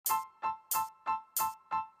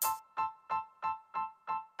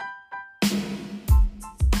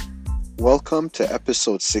Welcome to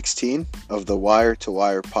episode 16 of the Wire to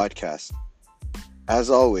Wire podcast.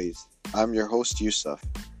 As always, I'm your host Yusuf.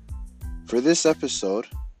 For this episode,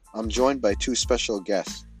 I'm joined by two special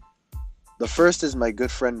guests. The first is my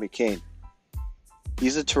good friend McCain.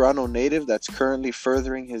 He's a Toronto native that's currently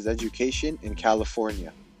furthering his education in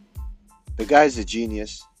California. The guy's a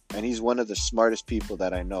genius, and he's one of the smartest people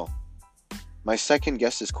that I know. My second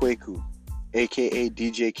guest is Kweku, aka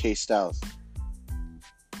DJ K Styles.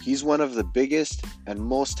 He's one of the biggest and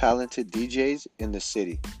most talented DJs in the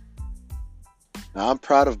city. Now, I'm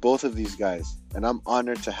proud of both of these guys, and I'm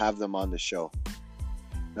honored to have them on the show.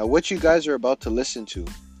 Now, what you guys are about to listen to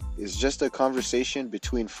is just a conversation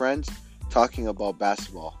between friends talking about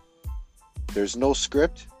basketball. There's no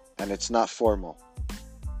script, and it's not formal.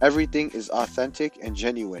 Everything is authentic and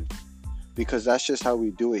genuine, because that's just how we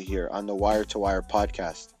do it here on the Wire to Wire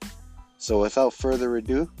podcast. So without further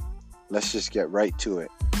ado, let's just get right to it.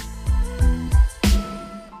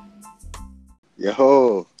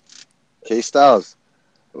 Yo, K Styles.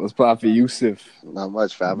 What's poppin', Yusuf? Not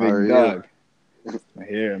much, fam. Big How are dog. you?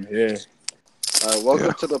 I'm here.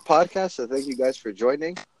 Welcome to the podcast, so thank you guys for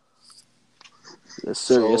joining. Yes,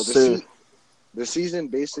 sir. The season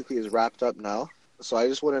basically is wrapped up now, so I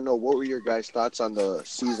just want to know, what were your guys' thoughts on the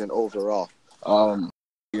season overall?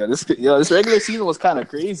 This regular season was kind of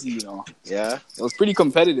crazy, Yeah? It was pretty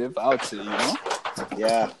competitive, I would say,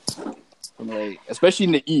 Yeah. Especially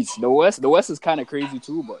in the East. The West is kind of crazy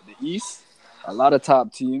too, but the East, a lot of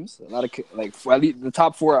top teams, at least the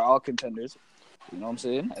top four are all contenders. You know what I'm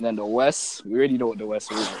saying? And then the West, we already know what the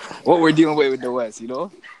West is. What we're dealing with the West,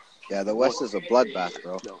 Yeah, the West is a bloodbath,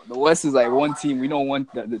 bro. The West is like one team. We know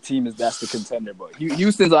the team that's the contender, but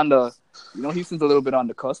Houston's Houston's a little bit on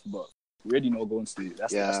the cusp, but we already know Golden State.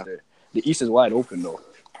 That's the East is wide open though.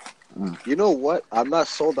 You know what? I'm not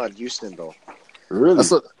sold on Houston though. Really?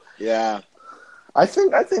 Yeah. I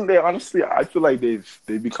think they honestly, I feel like they've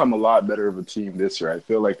become a lot better of a team this year. I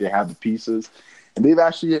feel like they have the pieces, and they've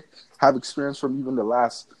actually have experience from even the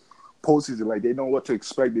last postseason. Like, they know what to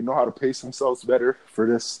expect. They know how to pace themselves better for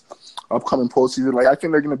this upcoming postseason. Like, I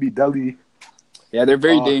think they're going to be deadly. Yeah, they're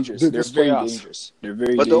very dangerous. They're very playoffs. dangerous. They're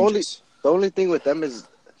very But dangerous. the only thing with them is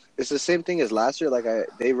it's the same thing as last year. Like,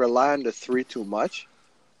 they rely on the three too much.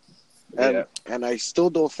 And I still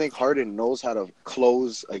don't think Harden knows how to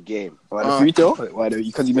close a game. Why the free throw? Why?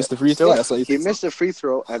 Because he missed the free throw? Yeah, That's why he missed the free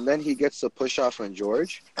throw, and then he gets the push off on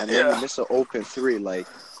George, and then he missed an open three.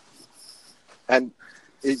 And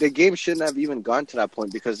the game shouldn't have even gone to that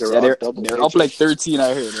point because they're up double. They're up like 13,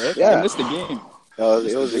 I heard, right? Yeah. They missed the game.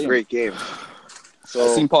 It was a great game.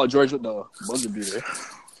 So I seen Paul George with the buzzer beater.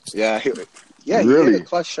 Yeah, he Really? hit a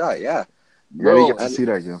clutch shot. Yeah. Yeah, you get to see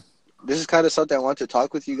that game. This is kind of something I want to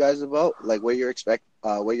talk with you guys about, like what your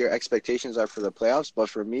expectations are for the playoffs. But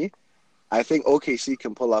for me, I think OKC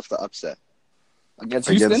can pull off the upset Against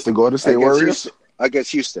Houston? Against the Golden State Warriors?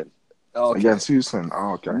 Against Houston. Oh, okay. Against Houston.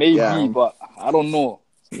 Oh, okay. Maybe, but I don't know.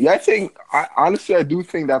 Yeah, I do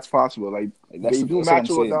think that's possible. Like, That's they do what I'm match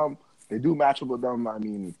up with saying. them. They do match up with them, I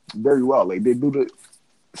mean, very well. Like, they do the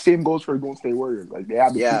same goals for the Golden State Warriors. Like, they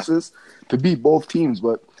have the pieces to beat both teams.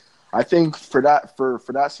 But I think for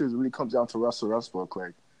that series, it really comes down to Russell Westbrook.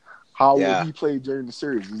 Like, how will he play during the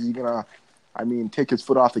series? Is he gonna, take his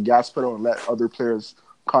foot off the gas pedal and let other players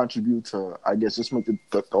contribute to, I guess, just make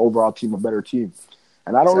the overall team a better team?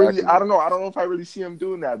 And I don't know if I really see him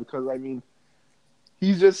doing that because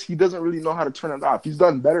he doesn't really know how to turn it off. He's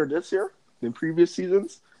done better this year than previous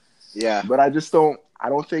seasons. Yeah, but I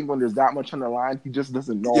don't think when there's that much on the line, he just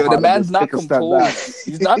doesn't know. The man's not composed.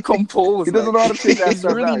 He's not composed. He doesn't know how to take that He's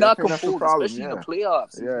step really back. not composed, especially in the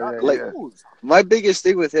playoffs. Yeah. my biggest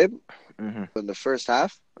thing with him in the first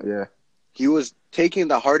half, he was taking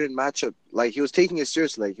the Harden matchup, like he was taking it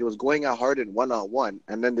seriously. Like, he was going at Harden one-on-one,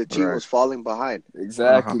 and then the team was falling behind.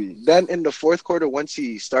 Exactly. Then in the fourth quarter, once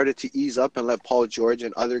he started to ease up and let Paul George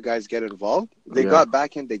and other guys get involved, they got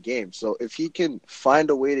back in the game. So if he can find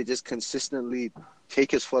a way to just consistently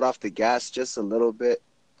take his foot off the gas just a little bit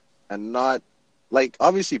and not, like,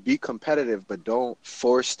 obviously be competitive, but don't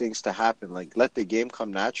force things to happen. Like, let the game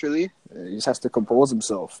come naturally. He just has to compose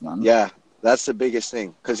himself, man. Yeah. That's the biggest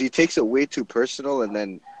thing, because he takes it way too personal, and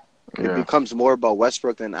then it becomes more about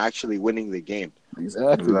Westbrook than actually winning the game.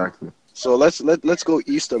 Exactly. So let's go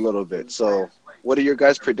East a little bit. So, what are your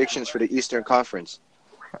guys' predictions for the Eastern Conference?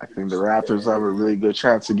 I think the Raptors have a really good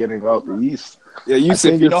chance of getting out the East. Yeah, you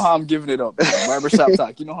know how I'm giving it up. Barbershop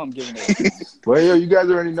talk. You know how I'm giving it up. Well, yeah, you guys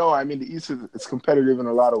already know. The East is competitive in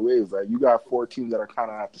a lot of ways. Like, you got four teams that are kind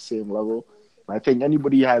of at the same level. I think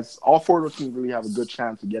all four of those teams really have a good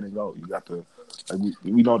chance of getting out. You got the Like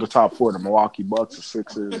we know the top four: the Milwaukee Bucks, the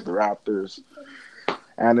Sixers, the Raptors,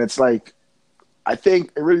 and it's like I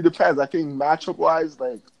think it really depends. I think matchup wise,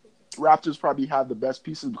 like Raptors probably have the best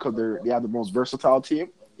pieces because they have the most versatile team.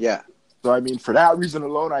 Yeah. So I mean, for that reason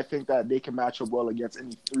alone, I think that they can match up well against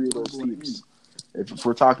any three of those teams. If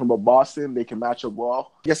we're talking about Boston, they can match up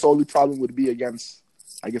well. I guess the only problem would be against,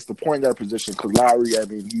 the point guard position because Lowry, I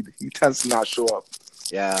mean, he tends to not show up.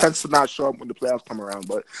 Yeah. Tends to not show up when the playoffs come around.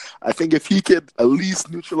 But I think if he could at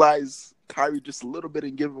least neutralize Kyrie just a little bit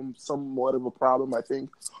and give him somewhat of a problem, I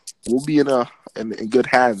think we'll be in good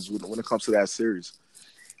hands when it comes to that series.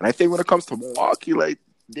 And I think when it comes to Milwaukee, like,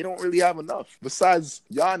 they don't really have enough. Besides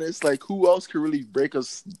Giannis, like, who else could really break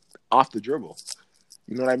us off the dribble?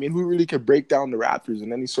 You know what I mean? Who really could break down the Raptors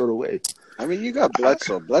in any sort of way? I mean, you got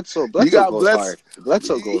Bledsoe. Bledsoe goes hard.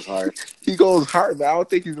 Bledsoe goes hard. He goes hard, but I don't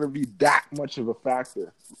think he's going to be that much of a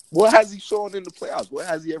factor. What has he shown in the playoffs? What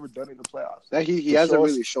has he ever done in the playoffs? He hasn't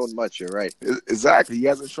really shown much. You're right. Exactly. He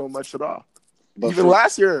hasn't shown much at all. But even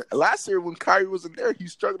last year when Kyrie wasn't there, he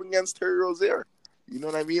struggled against Terry Rozier. You know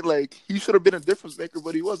what I mean? Like, he should have been a difference maker,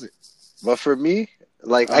 but he wasn't. But for me,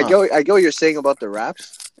 like, I get what you're saying about the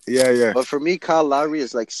Raps. Yeah. But for me, Kyle Lowry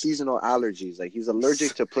is like seasonal allergies. Like, he's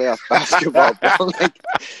allergic to playoff basketball. Like,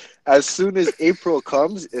 as soon as April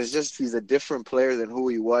comes, it's just he's a different player than who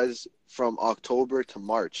he was from October to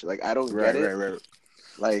March. Like, I don't get it. Right.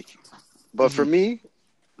 Like, but for me,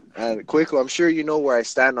 and Quaco, I'm sure you know where I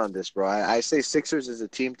stand on this, bro. I say Sixers is a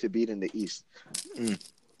team to beat in the East.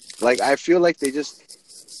 Like, I feel like they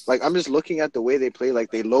just, like, I'm just looking at the way they play. Like,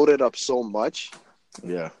 they loaded up so much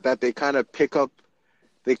that they kind of pick up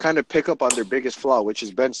on their biggest flaw, which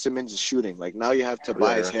is Ben Simmons' shooting. Like, now you have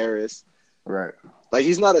Tobias Harris. Right. Like,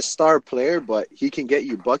 he's not a star player, but he can get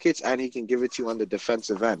you buckets and he can give it to you on the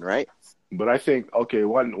defensive end, right? But I think,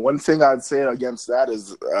 one thing I'd say against that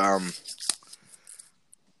is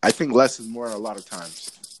I think less is more a lot of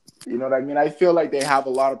times. You know what I mean? I feel like they have a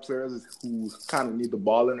lot of players who kind of need the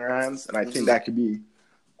ball in their hands, and I think that could be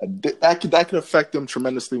that could affect them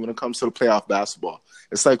tremendously when it comes to the playoff basketball.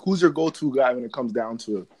 It's like, who's your go-to guy when it comes down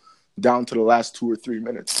to the last 2 or 3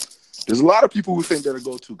 minutes? There's a lot of people who think they're the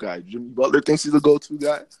go-to guy. Jimmy Butler thinks he's the go-to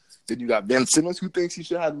guy. Then you got Ben Simmons, who thinks he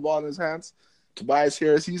should have the ball in his hands. Tobias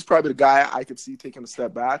Harris, he's probably the guy I could see taking a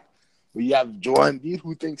step back. But you have Joel Embiid,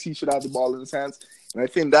 who thinks he should have the ball in his hands. And I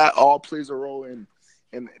think that all plays a role in,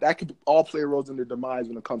 and that could all play roles in their demise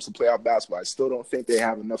when it comes to playoff basketball. I still don't think they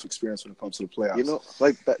have enough experience when it comes to the playoffs. You know,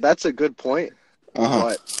 like, that's a good point.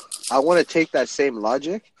 But I want to take that same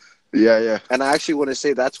logic. Yeah. And I actually want to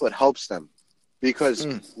say that's what helps them. Because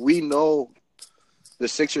we know the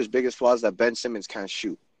Sixers' biggest flaw is that Ben Simmons can't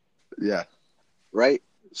shoot. Yeah. Right?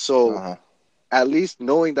 So at least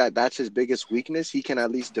knowing that that's his biggest weakness, he can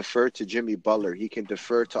at least defer to Jimmy Butler. He can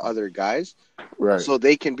defer to other guys. Right. So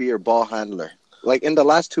they can be your ball handler. Like, in the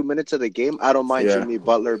last 2 minutes of the game, I don't mind Jimmy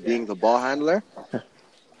Butler being the ball handler.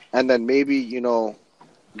 And then maybe, you know,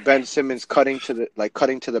 Ben Simmons cutting to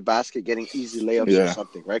the basket, getting easy layups or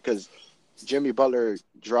something, right? Because Jimmy Butler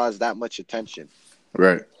draws that much attention.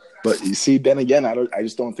 Right. But you see, then again, I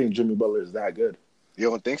just don't think Jimmy Butler is that good. You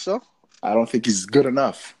don't think so? I don't think he's good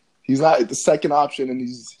enough. He's not the second option, and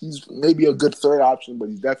he's maybe a good third option, but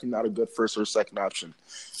he's definitely not a good first or second option.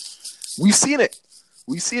 We've seen it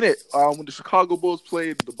when the Chicago Bulls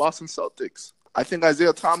played the Boston Celtics. I think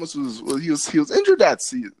Isaiah Thomas was injured that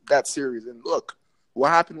series, and look what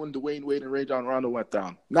happened when Dwayne Wade and Rajon Rondo went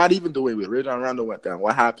down. Not even Dwayne Wade, Rajon Rondo went down.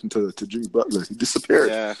 What happened to Jimmy Butler? He disappeared.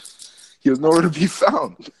 Yeah, he was nowhere to be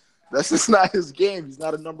found. That's just not his game. He's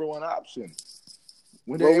not a number one option.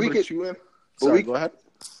 When they're able to chew in. Sorry, go ahead.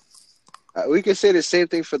 We could say the same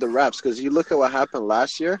thing for the Raps, because you look at what happened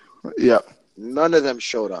last year. Yeah. None of them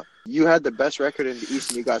showed up. You had the best record in the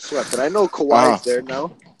East and you got swept. But I know Kawhi is there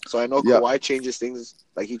now. So I know Kawhi changes things.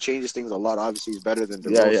 Like, he changes things a lot. Obviously, he's better than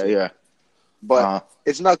DeRozan. Yeah. But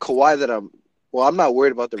it's not Kawhi that I'm not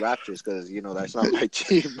worried about the Raptors because, you know, that's not my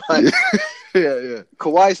team. But yeah.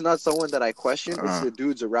 Kawhi's not someone that I question. It's the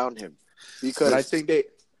dudes around him. Because I think go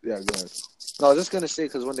ahead. No, I was just going to say,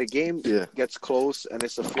 because when the game gets close and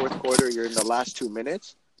it's the fourth quarter, you're in the last 2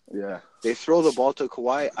 minutes. Yeah. They throw the ball to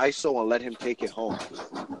Kawhi, ISO, and let him take it home.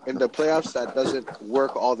 In the playoffs, that doesn't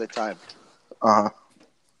work all the time.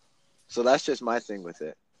 So that's just my thing with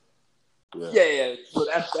it. Yeah. So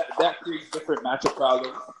that creates different matchup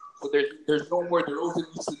problems. So there's no more DeRozan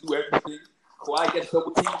needs to do everything. Kawhi gets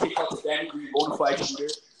double team, takes out the Danny Green, bona fide shooter.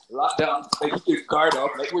 Lockdown, like, he can guard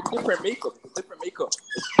up. Like, we're different makeup.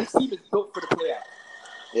 This team is built for the playoffs.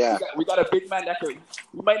 Yeah. We got a big man that he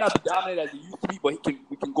might not be dominant as he used to be, but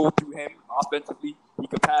we can go through him offensively. He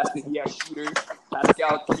can pass it. He has shooters.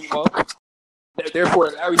 Pascal came up.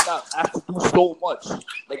 therefore Larry's not have to do so much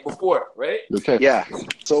like before, right? Okay. Yeah.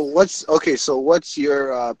 So what's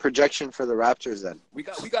your projection for the Raptors then? We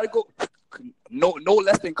got to go no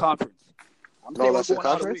less than conference. I'm No saying less we're than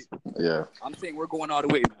going all the way. conference? Yeah. I'm saying we're going all the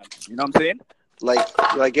way, man. You know what I'm saying?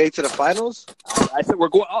 Like getting to the finals? I said we're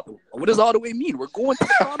going all the way. What does all the way mean? We're going to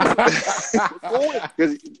the promised land. We're going.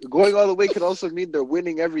 Because going all the way could also mean they're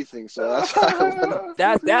winning everything. So that's why I wanna...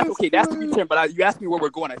 That's okay. That's to be term. But you asked me where we're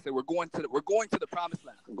going. I said we're going to the promised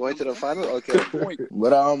land. Going to the final? Okay.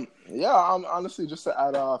 But yeah, I'm honestly just to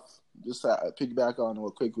piggyback on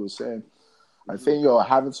what Quick was saying. I think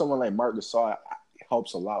having someone like Marc Gasol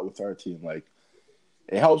helps a lot with our team. Like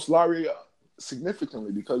it helps Larry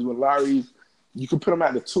significantly because when Larry, you can put him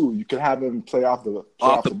at the 2. You can have him play off the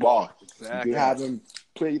ball. Exactly. You can have him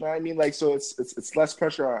play. You know what I mean? Like so, it's less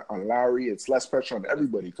pressure on Larry. It's less pressure on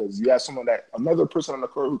everybody because you have another person on the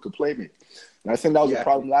court who could play me. And I think that was a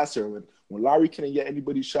problem last year when Larry couldn't get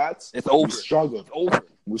anybody's shots. It's over. We struggled. It's over.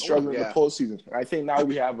 We struggled in the postseason. And I think now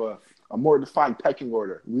we have a more defined pecking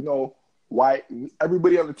order. We know why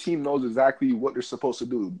everybody on the team knows exactly what they're supposed to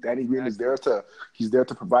do. Danny Green is there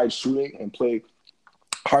to provide shooting and play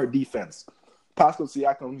hard defense. Pascal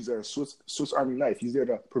Siakam, he's a Swiss Army knife. He's there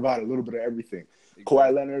to provide a little bit of everything. Exactly.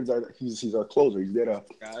 Kawhi Leonard, he's our closer. He's there to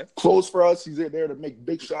close for us. He's there to make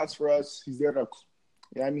big shots for us. He's there to,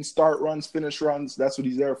 start runs, finish runs. That's what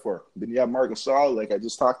he's there for. Then you have Marc Gasol, like I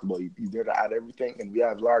just talked about. He's there to add everything. And we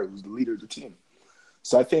have Larry, who's the leader of the team.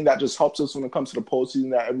 So I think that just helps us when it comes to the postseason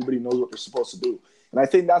that everybody knows what they're supposed to do. And I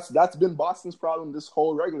think that's been Boston's problem this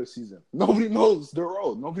whole regular season. Nobody knows their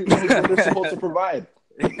role. Nobody knows what they're supposed to provide.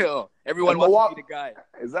 Everyone wants to be the guy.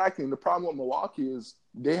 Exactly. And the problem with Milwaukee is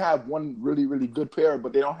they have one really, really good player,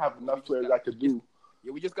 but they don't have enough players that could do.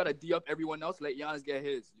 Yeah, we just got to D up everyone else, let Giannis get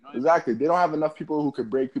his. You know what exactly. I mean? They don't have enough people who could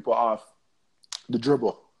break people off the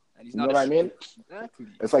dribble. And he's you know what I mean? Exactly.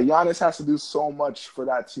 It's like Giannis has to do so much for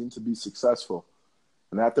that team to be successful.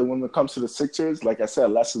 And when it comes to the Sixers, like I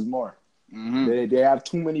said, less is more. Mm-hmm. They have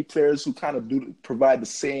too many players who kind of provide the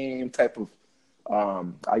same type of,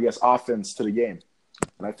 offense to the game.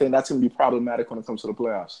 And I think that's going to be problematic when it comes to the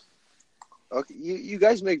playoffs. Okay, you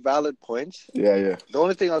guys make valid points. Yeah. The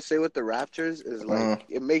only thing I'll say with the Raptors is,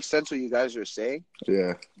 it makes sense what you guys are saying.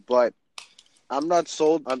 Yeah. But I'm not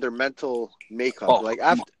sold on their mental makeup.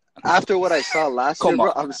 After what I saw last year,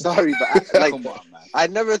 bro, I'm sorry, but I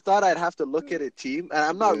never thought I'd have to look at a team, and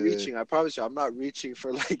I'm not reaching. I promise you, I'm not reaching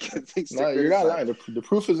for things. No, you're not lying. The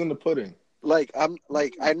proof is in the pudding.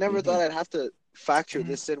 I never thought I'd have to factor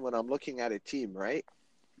this in when I'm looking at a team, right?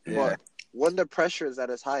 Yeah. But when the pressure is at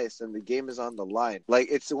its highest and the game is on the line,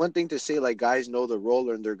 it's one thing to say guys know the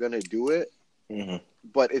role and they're gonna do it,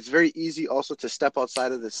 but it's very easy also to step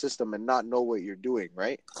outside of the system and not know what you're doing,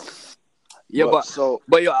 right? Yeah, but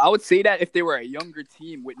I would say that if they were a younger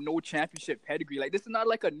team with no championship pedigree, this is not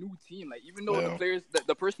like a new team. Even though the players,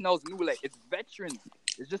 the personnel is new, it's veterans.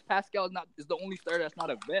 It's just Pascal is the only starter that's not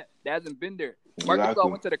a vet. That hasn't been there. Marc Gasol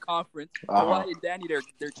went to the conference. Kawhi and Danny,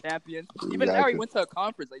 they're champions. Even Larry went to a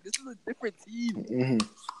conference. This is a different team.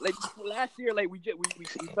 Mm-hmm. Last year, we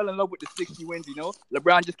fell in love with the 60 wins.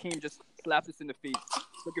 LeBron just slapped us in the face,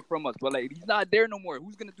 took it from us. But he's not there no more.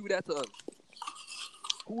 Who's gonna do that to us?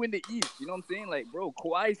 Who in the East? You know what I'm saying? Bro,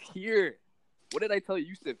 Kawhi's here. What did I tell you,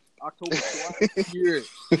 Yusuf? October, Kawhi's here.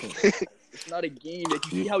 It's not a game. You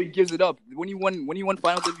see how he gives it up. When he won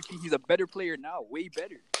Finals MVP, he's a better player now, way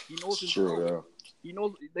better. He knows his role. He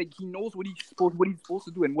knows what he's supposed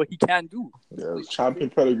to do and what he can do. Yeah, champion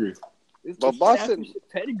pedigree. But Boston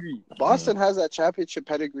has that championship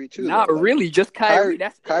pedigree too. Not really, just Kyrie.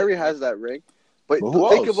 Kyrie has that ring. But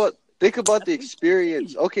think about the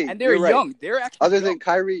experience. Okay, and they're young. Right. They're actually other than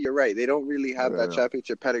Kyrie, you're right. They don't really have that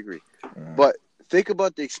championship pedigree. Yeah. But think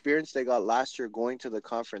about the experience they got last year going to the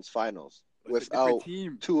conference finals without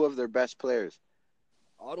two of their best players.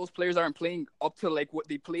 All those players aren't playing up to what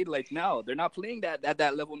they played now. They're not playing that at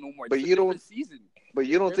that level no more. But you don't season. But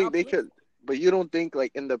you don't think they could. But you don't think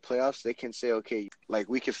in the playoffs they can say, okay,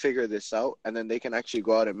 we can figure this out, and then they can actually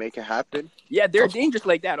go out and make it happen? Yeah, they're dangerous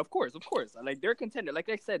like that. Of course. They're contender. Like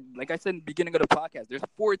I said in the beginning of the podcast, there's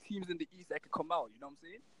 4 teams in the East that could come out. You know what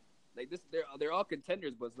I'm saying? They're all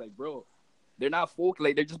contenders, but bro, they're not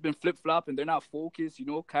focused. They've just been flip flopping. They're not focused.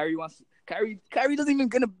 Kyrie doesn't even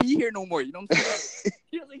gonna be here no more. You know what I'm saying?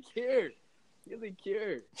 He doesn't care.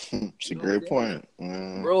 It's a great point.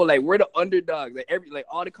 Bro, we're the underdogs.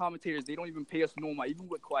 All the commentators, they don't even pay us no mind. Even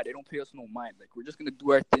with Kawhi, they don't pay us no mind. We're just gonna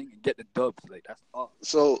do our thing and get the dubs. That's all.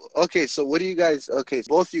 So what do you guys? Okay,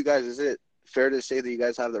 both of you guys, is it fair to say that you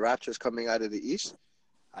guys have the Raptors coming out of the East?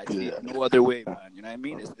 I see no other way, man. You know what I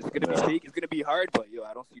mean? It's gonna be fake. It's gonna be hard, but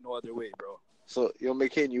I don't see no other way, bro. So,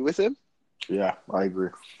 McCain, you with him? Yeah, I agree.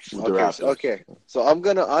 With the Okay, Raptors. okay. So I'm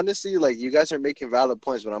gonna honestly, like, you guys are making valid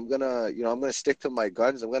points, but I'm gonna stick to my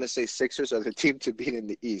guns. I'm gonna say Sixers are the team to beat in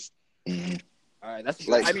the East. Mm-hmm. All right, that's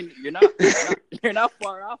Like- I mean, you're not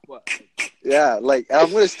far off, but Yeah, like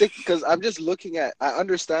I'm gonna stick because I'm just looking at. I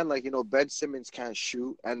understand, like, Ben Simmons can't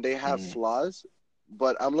shoot, and they have flaws,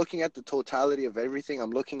 but I'm looking at the totality of everything. I'm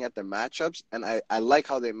looking at the matchups, and I like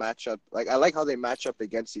how they match up. Like, I like how they match up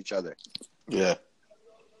against each other. Yeah.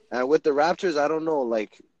 And with the Raptors, I don't know.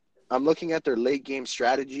 Like, I'm looking at their late game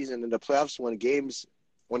strategies, and in the playoffs, when games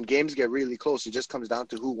get really close, it just comes down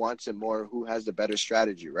to who wants it more, who has the better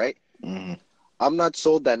strategy, right? Mm-hmm. I'm not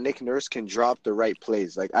sold that Nick Nurse can drop the right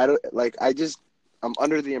plays. Like, I'm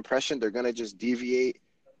under the impression they're gonna just deviate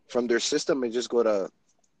from their system and just go to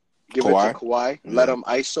give it to Kawhi, let him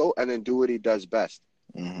ISO, and then do what he does best.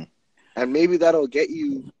 Mm-hmm. And maybe that'll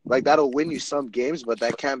that'll win you some games, but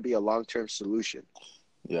that can't be a long-term solution.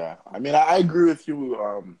 Yeah, I mean, I agree with you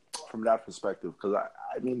from that perspective because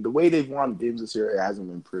I mean, the way they've won games this year, it hasn't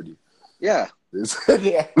been pretty. Yeah.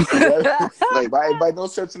 Like by no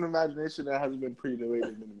stretch of imagination, that hasn't been pretty the way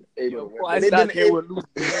they've been able to win. They've been able to lose.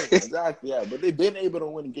 Exactly, yeah, but they've been able to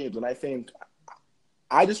win games, and I think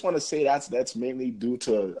I just want to say that's mainly due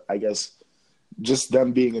to, I guess, just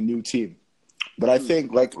them being a new team. But I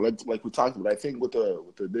think, like we talked about, I think with the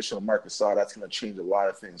addition of Marc Gasol, that's going to change a lot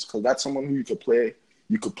of things because that's someone who you could play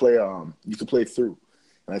through,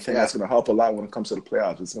 and I think that's going to help a lot when it comes to the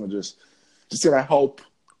playoffs. It's going to just going to help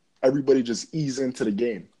everybody just ease into the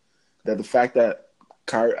game. That the fact that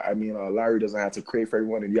Lowry doesn't have to create for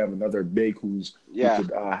everyone, and you have another big who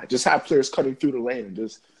could just have players cutting through the lane and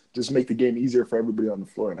just make the game easier for everybody on the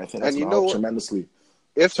floor. And I think that's going to help tremendously.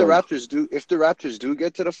 If the Raptors do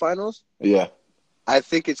get to the finals, I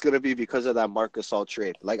think it's going to be because of that Marc Gasol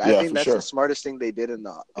trade. Like, I think that's the smartest thing they did in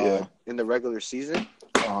the regular season.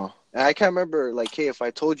 Uh-huh. And I can't remember, like, hey, if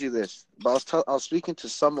I told you this, but I was speaking to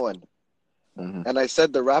someone, and I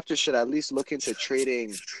said the Raptors should at least look into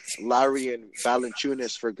trading Lowry and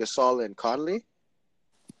Valanciunas for Gasol and Conley.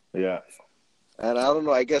 Yeah. And I don't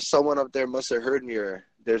know, I guess someone up there must have heard me, or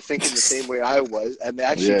they're thinking the same way I was, and they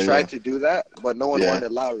actually tried to do that, but no one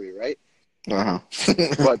wanted Lowry, right? Uh-huh.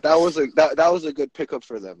 But that was a good pickup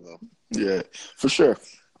for them, though. Yeah, for sure.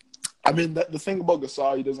 I mean, the thing about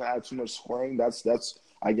Gasol, he doesn't have too much scoring. That's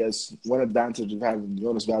I guess one advantage of having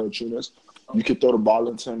Jonas Valanciunas. You could throw the ball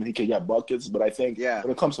into him, and he could get buckets. But I think when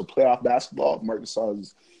it comes to playoff basketball, Marc Gasol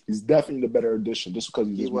is definitely the better addition, just because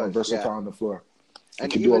he's more versatile on the floor.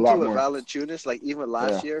 And even to Valanciunas, like even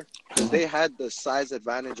last year, because they had the size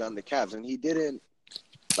advantage on the Cavs, and he didn't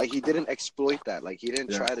exploit that. Like, he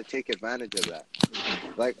didn't try to take advantage of that.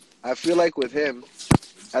 Like, I feel like with him,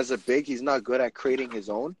 as a big, he's not good at creating his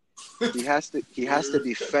own. He has to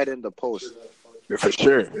be fed in the post. For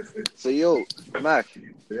sure. So, Mac.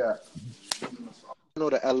 Yeah.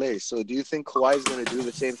 To LA. So, do you think Kawhi's going to do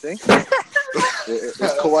the same thing? Is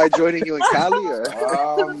Kawhi joining you in Cali? Or?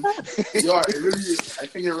 I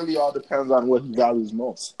think it really all depends on what he values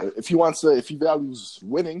most. If he values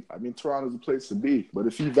winning, I mean, Toronto's the place to be. But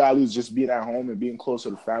if he values just being at home and being closer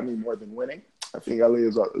to family more than winning, I think LA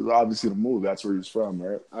is obviously the move. That's where he's from,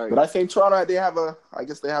 right? But I think Toronto, they have a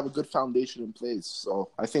good foundation in place. So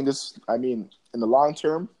I think in the long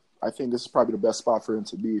term, I think this is probably the best spot for him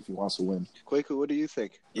to be if he wants to win. Kwaku, what do you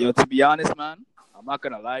think? To be honest, man, I'm not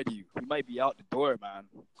gonna lie to you. He might be out the door, man.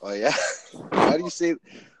 Oh yeah. Why do you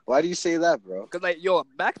say that, bro? Because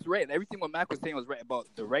Mac's right, and everything what Mac was saying was right about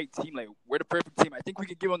the right team. Like, we're the perfect team. I think we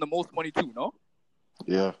could give him the most money too, no?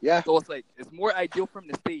 Yeah. Yeah. So it's more ideal for him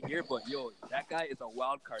to stay here, but that guy is a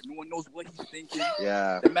wild card. No one knows what he's thinking.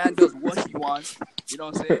 Yeah. The man does what he wants. You know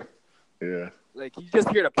what I'm saying? Yeah. Like, he's just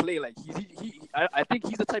here to play. Like, I think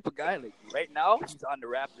he's the type of guy. Like, right now he's on the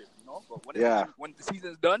Raptors, But when the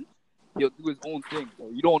season's done, he'll do his own thing. So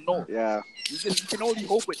you don't know. Yeah. You can only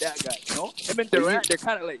hope with that guy. Him and Durant, they're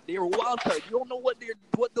kind of like they're wild cards. You don't know what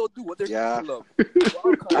they'll do. What they're capable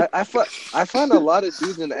of. I find a lot of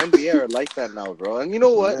dudes in the NBA are like that now, bro. And you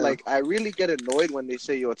know what? Yeah. Like, I really get annoyed when they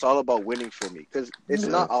say, it's all about winning for me, because it's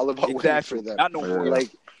not all about winning for them. Not no more.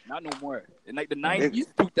 Not no more. In like the 90s,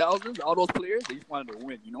 2000s, all those players, they just wanted to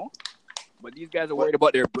win, But these guys are worried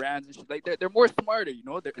about their brands and shit. Like, they're more smarter, It's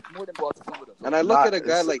more than about some of them. And I look at a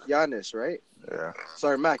guy like Giannis, right? Yeah.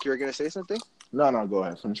 Sorry, Mac, you were gonna say something? No, go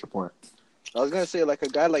ahead. Finish your point. I was gonna say, like, a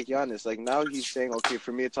guy like Giannis, like, now he's saying, okay,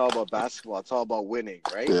 for me, it's all about basketball. It's all about winning,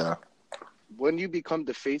 right? Yeah. When you become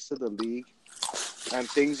the face of the league, and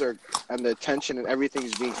the attention and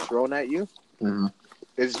everything's being thrown at you,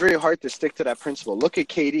 it's very hard to stick to that principle. Look at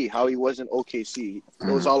KD, how he was in OKC.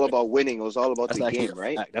 It was all about winning. It was all about the game,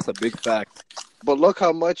 right? That's a big fact. But look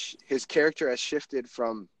how much his character has shifted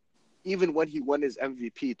from even when he won his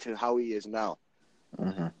MVP to how he is now.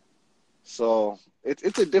 Mm-hmm. So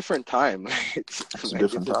it's a different time. it's a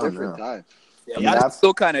different time. Yeah, I mean, he's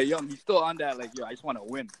still kind of young. He's still on that, like, yo, I just want to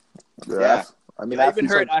win. Yeah. I mean, I even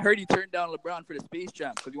heard he turned down LeBron for the Space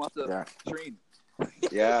Jam because he wants to train.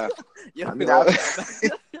 Yeah. I mean,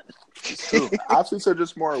 true. Athletes are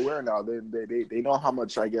just more aware now. They know how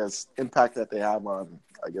much, I guess, impact that they have on,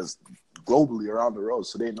 I guess, globally around the road.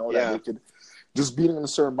 So they know that they could just being in a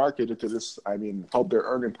certain market, it could just, I mean, help their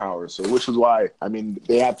earning power. So which is why, I mean,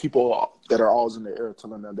 they have people that are always in the air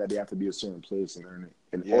telling them that they have to be a certain place and earn it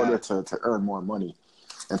in order to earn more money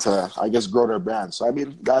and to, I guess, grow their brand. So I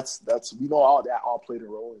mean, that's we know all that all played a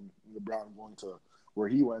role in LeBron going to where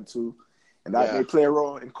he went to, and that may play a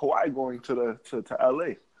role in Kawhi going to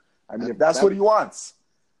LA. I mean, if that's what he wants.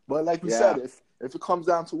 But like we said, if it comes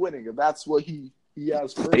down to winning, if that's what he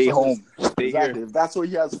has first, stay home, stay here. If that's what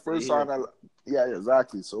he has first on,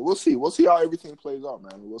 exactly. So we'll see. We'll see how everything plays out,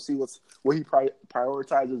 man. We'll see what he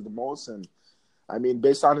prioritizes the most, and I mean,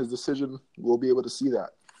 based on his decision, we'll be able to see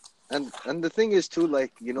that. And the thing is too,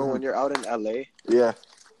 like, you know, when you're out in LA,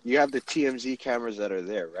 you have the TMZ cameras that are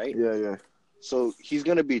there, right? Yeah. So he's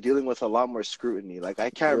going to be dealing with a lot more scrutiny. Like, I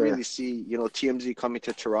can't really see, you know, TMZ coming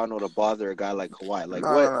to Toronto to bother a guy like Kawhi. Like,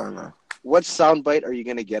 no. What soundbite are you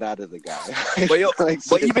going to get out of the guy?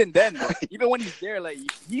 But even then, even when he's there, like,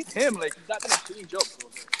 he's him. Like, he's not going to change up. So,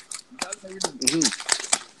 he's not going to really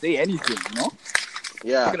say anything, you know?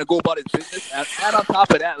 Yeah. He's going to go about his business. And on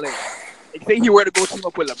top of that, like, say he were to go team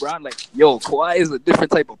up with LeBron, like, yo, Kawhi is a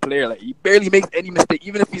different type of player. Like, he barely makes any mistake.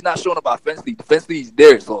 Even if he's not showing up offensively, defensively, he's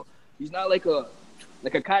there. So, he's not like a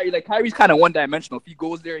Kyrie. Like, Kyrie's kind of one-dimensional. If he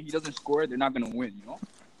goes there and he doesn't score, they're not going to win, you know?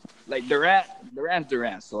 Like,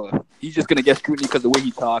 Durant's. So, he's just going to get scrutiny because of the way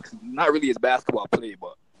he talks. Not really his basketball play,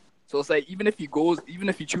 but. So, it's like, even if he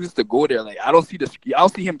chooses to go there, like, I don't see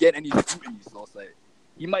him getting any scrutiny. So, it's like,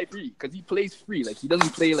 he might free because he plays free. Like, he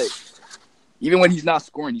doesn't play, like, even when he's not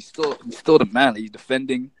scoring, he's still the man. Like, he's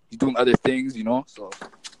defending. He's doing other things, you know? So,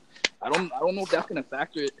 I don't know if that's going to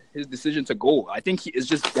factor his decision to go. I think it's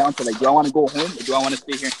just down to, like, do I want to go home or do I want to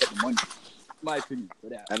stay here and get the money? My opinion for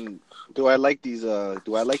that. And do I like these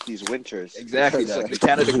winters? Exactly. The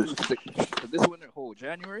Canada Goose. This winter,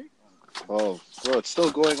 January? Oh, bro, it's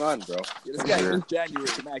still going on, bro. Yeah, this guy missed January,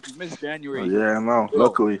 Mac. He missed January. Yeah, I know.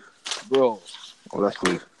 Luckily. Bro.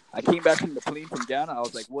 Luckily. I came back from the plane from Ghana. I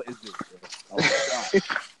was like, what is this, bro? I was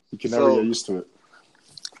shocked. You can never get used to it.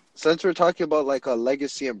 Since we're talking about, like, a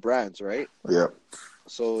legacy and brands, right? Yeah.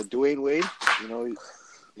 So, Dwayne Wade, you know,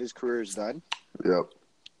 his career is done. Yep.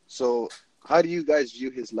 So, how do you guys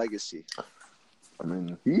view his legacy? I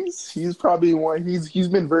mean, he's probably one. He's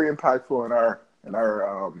been very impactful in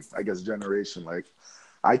our I guess generation. Like,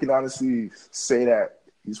 I can honestly say that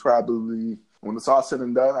he's probably, when it's all said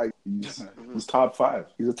and done, he's top 5.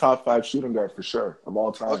 He's a top 5 shooting guard for sure of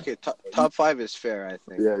all time. Okay, top 5 is fair, I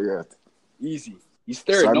think. Yeah. Easy. He's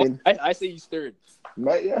third. So, I say he's third.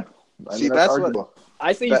 Yeah. See, that's arguable.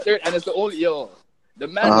 I say he's third, and it's the only the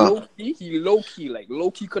man low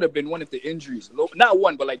key could have been one of the injuries. Not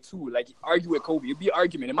one, but like 2. Like, argue with Kobe. It'd be an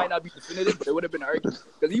argument. It might not be definitive, but it would have been an argument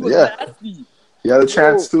because he was nasty. He had a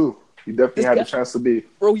chance too. He definitely had a chance to be.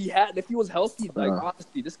 Bro, if he was healthy, like,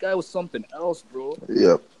 honestly, this guy was something else, bro.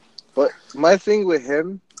 Yep. But my thing with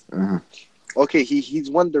him, okay, he's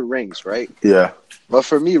won the rings, right? Yeah. But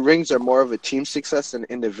for me, rings are more of a team success than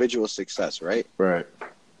individual success, right? Right.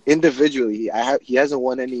 Individually, he hasn't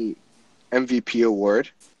won any MVP award.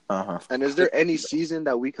 And is there any season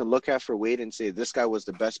that we can look at for Wade and say this guy was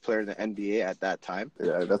the best player in the NBA at that time?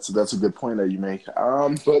 Yeah, that's a good point that you make.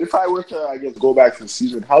 But if I were to, I guess, go back to the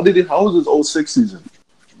season, how was his 06 season?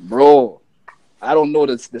 Bro, I don't know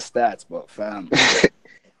the stats, but fam.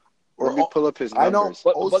 Let me pull up his numbers.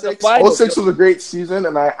 I know 06 was a great season,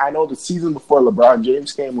 and I know the season before LeBron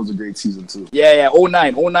James came was a great season too. Yeah,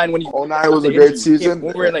 09 when he 09 was a great season.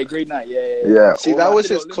 We were in like grade 9. Yeah. See, that was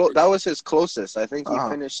his closest. I think he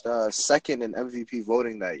finished second in MVP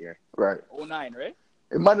voting that year. Right. 09, right?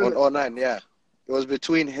 It might have 09, yeah. It was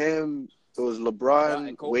between him. It was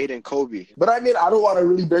LeBron, Wade, and Kobe. But I mean, I don't want to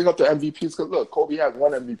really bring up the MVPs because, look, Kobe has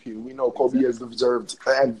 1 MVP. We know Kobe has deserved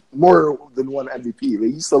and more than 1 MVP.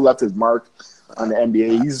 Like, he still left his mark on the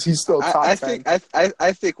NBA. He's still top 10.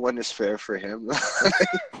 I think 1 is fair for him.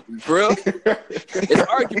 Bro, it's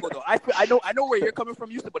arguable though. I know where you're coming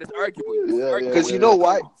from, Yusuf, but it's arguable. Because you know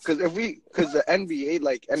why? Because the NBA,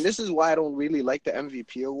 like, and this is why I don't really like the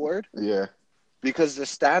MVP award. Yeah. Because the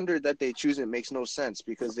standard that they choose, it makes no sense.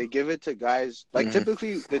 Because they give it to guys like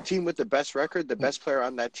typically the team with the best record, the best player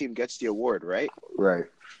on that team gets the award, right? Right.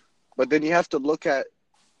 but then you have to look at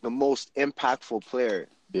the most impactful player.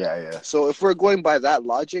 Yeah. So if we're going by that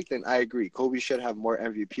logic, then I agree. Kobe should have more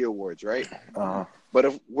MVP awards, right? But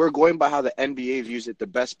if we're going by how the NBA views it, the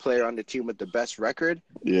best player on the team with the best record,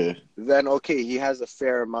 then okay, he has a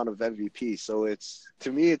fair amount of MVP. So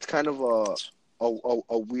to me, it's kind of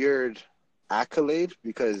a weird accolade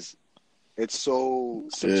because it's so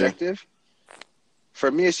subjective. For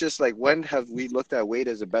me, it's just like, when have we looked at Wade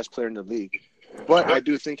as the best player in the league? But I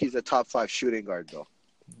do think he's a top 5 shooting guard, though.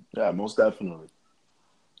 Yeah, most definitely.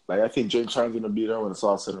 Like, I think James Harden's going to be there when it's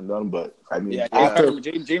all said and done, but, I mean,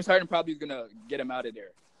 James Harden probably is going to get him out of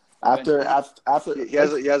there. After he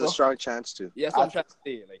has a strong chance to. Yeah, that's what I'm trying to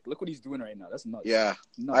say. Like, look what he's doing right now. That's nuts. Yeah.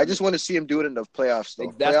 Nuts. I just want to see him do it in the playoffs, though.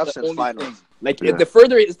 Like, that's playoffs and finals. Thing. Like, the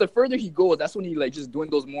further he goes, that's when he, like, just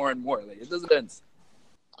dwindles more and more. Like, it doesn't end.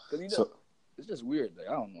 It's just weird. Like,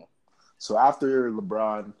 I don't know. So after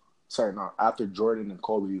after Jordan and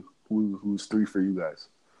Kobe, who's 3 for you guys?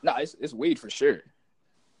 Nah, it's Wade for sure.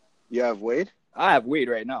 You have Wade? I have Wade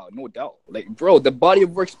right now, no doubt. Like, bro, the body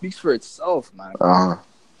of work speaks for itself, man.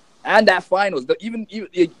 And that finals, even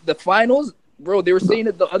the finals, bro, they were saying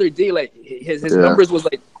it the other day, like, his numbers was,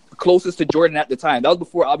 like, closest to Jordan at the time. That was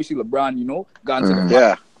before, obviously, LeBron, got into the finals.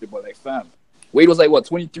 Yeah. But, like, fam, Wade was, like,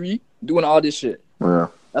 23? Doing all this shit. Yeah.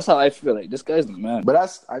 That's how I feel. Like, this guy's the man. But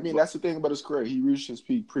that's the thing about his career. He reached his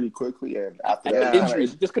peak pretty quickly, and after that,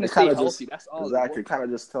 injuries, he just couldn't stay healthy. That's all. Exactly. Kind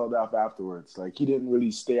of just tailed off afterwards. Like, he didn't really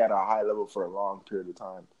stay at a high level for a long period of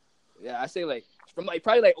time. Yeah, I say, like, from, like,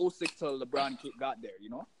 probably, like, 06 till LeBron got there,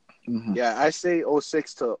 Mm-hmm. Yeah, I say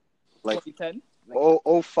 06 to, like, 2010?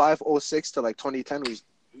 05, 06 to, like, 2010.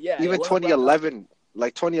 Even 2011,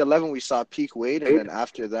 like, 2011, we saw peak Wade, and then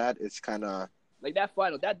after that, it's kind of... Like,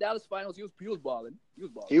 that Dallas finals, he was balling.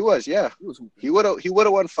 He was, yeah. He was hooping. He would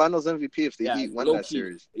have won Finals MVP if the Heat won that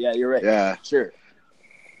series. Yeah, you're right. Yeah, sure.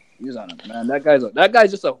 He was on it, man. That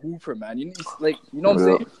guy's just a hooper, man. You know what I'm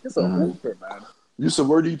saying? Just a hooper, man. Yusuf,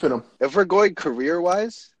 where do you put him? If we're going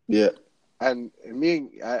career-wise, yeah. And I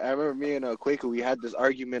remember me and Quaker, we had this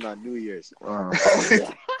argument on New Year's. We're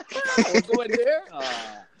going there.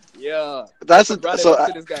 Yeah, that's I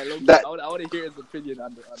want to hear his opinion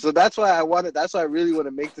on the. So that's why I really want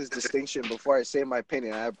to make this distinction before I say my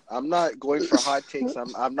opinion. I'm not going for hot takes.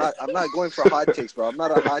 I'm not going for hot takes, bro. I'm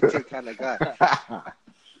not a hot take kind of guy.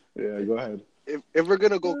 Yeah, go ahead. If we're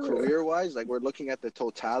gonna go career wise, like, we're looking at the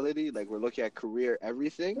totality, like, we're looking at career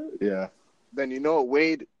everything. Yeah. Then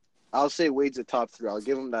Wade. I'll say Wade's a top 3. I'll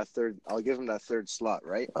give him that third slot,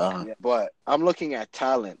 right? Yeah. But I'm looking at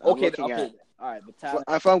talent. All right, the talent.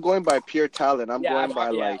 If I'm going by pure talent,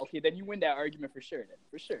 okay, then you win that argument for sure.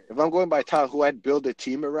 If I'm going by talent, who I'd build a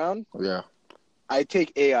team around, I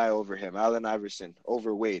take AI over him, Allen Iverson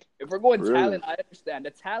over Wade. If we're going talent, I understand.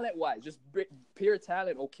 The talent wise, just pure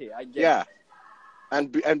talent, okay, I get it. Yeah.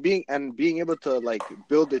 And being able to, like,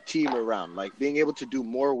 build a team around, like, being able to do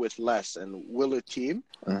more with less and will a team,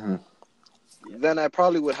 then I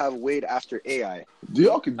probably would have Wade after AI. Do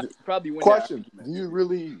y'all probably win? Question: Do you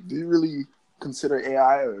really consider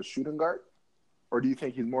AI a shooting guard, or do you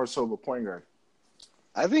think he's more so of a point guard?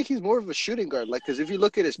 I think he's more of a shooting guard, like, because if you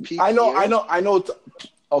look at his peak, I know.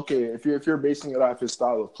 Okay, if you're basing it off his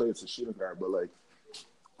style of play, it's a shooting guard, but, like,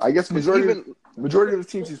 I guess majority of the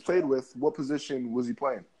teams he's played with, what position was he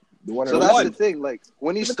playing? The one. So that's the thing. Like,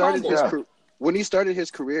 when he started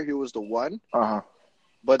his career, he was the 1.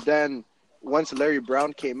 But then once Larry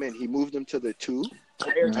Brown came in, he moved him to the 2,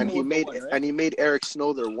 and he made Eric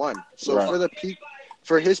Snow their 1. So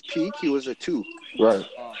for his peak, he was a 2. Right.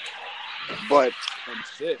 But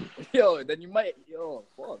shit, then you might,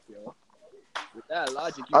 fuck, with that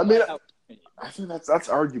logic, I think that's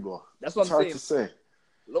arguable. That's what I'm hard saying. To say.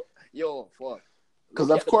 Fuck. Because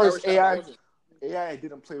of course AI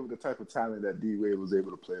didn't play with the type of talent that D-Wade was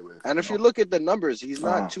able to play with. And if you look at the numbers, he's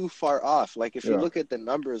not too far off. Like, if you look at the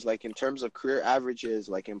numbers, like, in terms of career averages,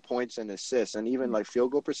 like, in points and assists, and even, like,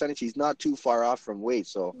 field goal percentage, he's not too far off from Wade.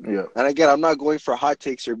 So, and again, I'm not going for hot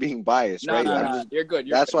takes or being biased, right? No, you're good.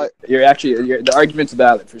 Why the argument's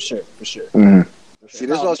valid for sure. Mm-hmm. See,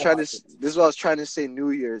 this is what I was trying to say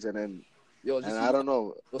New Year's, and then. I don't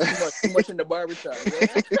know. Too much in the barbershop. I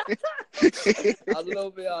was just a little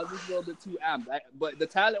bit too amped. But the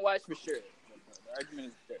talent-wise, for sure. The argument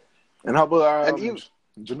is there. And how about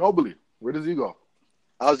Ginobili? Where does he go?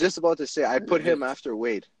 I was just about to say, I put him after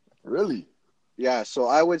Wade. Really? Yeah, so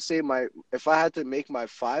I would say if I had to make my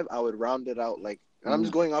 5, I would round it out, like, and I'm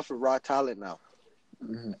just going off of raw talent now.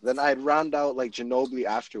 Then I'd round out, like, Ginobili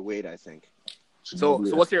after Wade, I think. So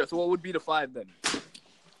what would be the 5 then?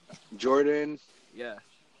 Jordan. Yeah.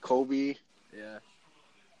 Kobe. Yeah.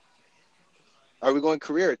 Are we going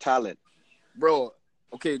career or talent? Bro,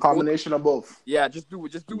 okay. Combination of both. Yeah, just do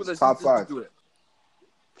it. Let's top just 5. do it.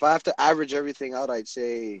 If I have to average everything out, I'd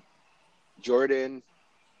say Jordan,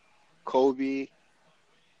 Kobe.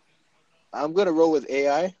 I'm going to roll with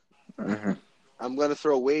AI. Mm-hmm. I'm going to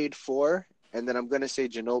throw Wade 4, and then I'm going to say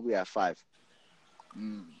Ginobili at 5.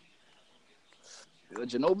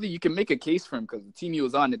 Ginobili, you can make a case for him because the team he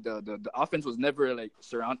was on, the offense was never like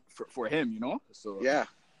surround for him, you know. So yeah,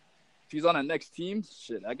 if he's on the next team,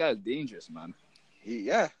 shit, that guy is dangerous, man.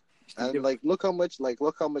 And look how much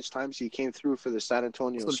times he came through for the San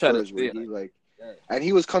Antonio Spurs, where and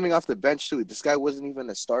he was coming off the bench too. This guy wasn't even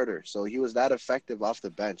a starter, so he was that effective off the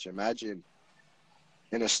bench. Imagine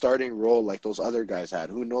in a starting role like those other guys had.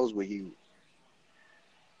 Who knows what he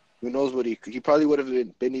probably would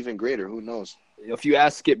have been even greater. Who knows? If you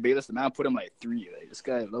ask Skip Bayless, the man put him like 3. Like this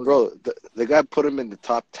guy, bro, the guy put him in the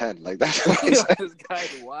top 10. Like that's this guy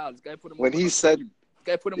is wild. This guy put him when he said. This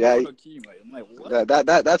guy put him on Hakeem. Like, I'm like, what?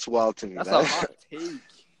 That's wild to me. That's a hot take.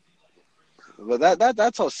 But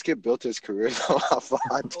that's how Skip built his career. Off a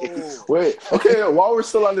hot take. Wait, okay. While we're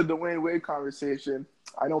still on the Dwayne Wade conversation,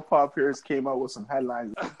 I know Paul Pierce came out with some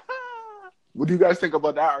headlines. What do you guys think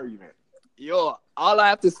about that argument? Yo, all I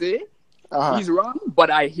have to say, he's wrong, but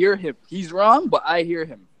I hear him. He's wrong, but I hear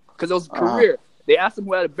him because it was career. They asked him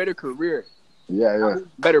who had a better career. Yeah.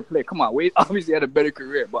 Better play. Come on, Wade obviously had a better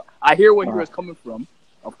career, but I hear where he was coming from.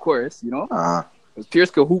 Of course, you know. Because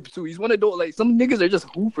Pierce could hoop too. He's one of those like some niggas are just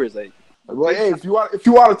hoopers. Like, well, hey, if you want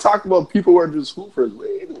to talk about people who are just hoopers,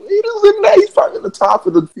 Wade isn't that? He's probably at the top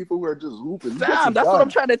of the people who are just hoopers. Damn, that's what I'm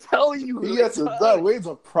trying to tell you. He gets it done. Wade's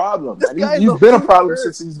a problem. He's been a problem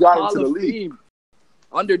since he's got into the league.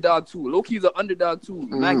 Underdog too. Low-key's an underdog too.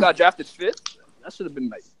 Man got drafted 5th. That should have been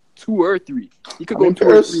like 2 or 3. He could go 2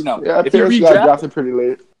 or 3 now. Yeah, if Pierce got drafted pretty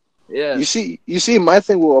late. Yeah. You see my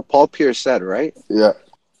thing with what Paul Pierce said, right? Yeah.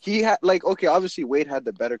 He had obviously Wade had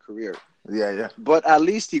the better career. Yeah. But at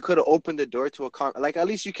least he could have opened the door to at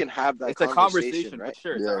least you can have that it's conversation, right?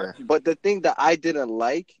 For sure. Yeah. But the thing that I didn't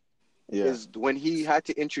like is when he had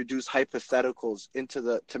to introduce hypotheticals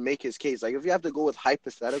to make his case. Like if you have to go with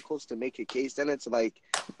hypotheticals to make a case, then it's like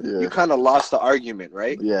you kind of lost the argument,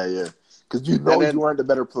 right? Yeah. Because you weren't the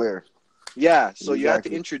better player. Yeah, so you have to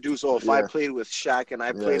introduce. I played with Shaq and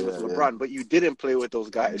I played with LeBron, but you didn't play with those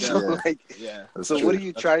guys. So what are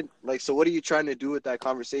you trying? So what are you trying to do with that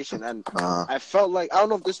conversation? And I felt like I don't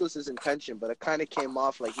know if this was his intention, but it kind of came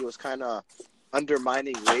off like he was kind of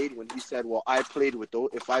undermining Wade when he said, "Well,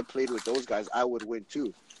 if I played with those guys, I would win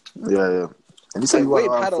too." Yeah. And he said Wade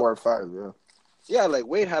had 4 or 5. Yeah. Yeah, like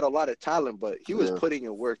Wade had a lot of talent, but he was putting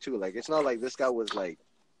in work too. Like it's not like this guy was like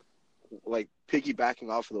piggybacking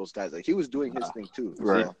off of those guys. Like he was doing his thing too.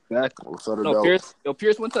 Right. Exactly. So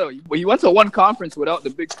Pierce went to one conference without the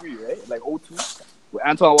big 3, right? Like 02 with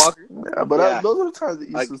Antoine Walker. Yeah, but those are the times the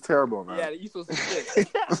East was terrible, man. Yeah, the East was shit.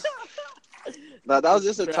 No, that was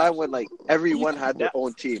just a time when like everyone had their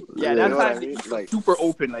own team. Yeah, that time the East was super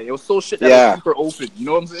open. Like it was so shit that was super open. You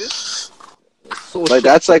know what I'm saying? So like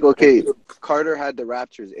that's like okay. Carter had the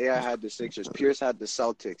Raptors, AI had the Sixers, Pierce had the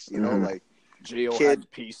Celtics. You know, like. J.O. had the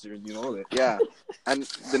Pacers, you know that. Yeah, and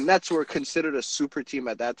the Nets were considered a super team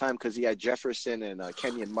at that time because he had Jefferson and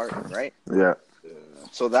Kenyon Martin, right? Yeah.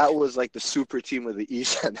 So that was like the super team of the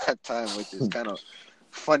East at that time, which is kind of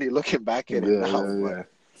funny looking back at it now. Yeah.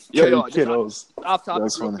 Yo, kiddos. Off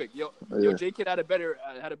topic, real quick. Yo, J Kid had a better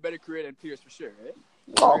career than Pierce for sure, right?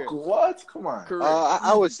 Oh, what? Come on.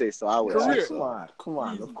 I would say so. I would. Career. Come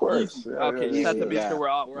on. Of course. Okay, just have to make sure we're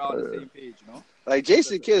all on the same page, you know. Like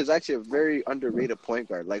Jason Kidd is actually a very underrated point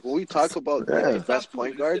guard. Like when we talk about the best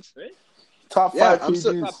point guards, top 5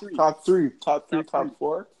 PGs, top 3, top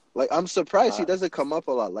 4. Like I'm surprised he doesn't come up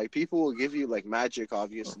a lot. Like people will give you like Magic,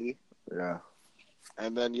 obviously. Yeah.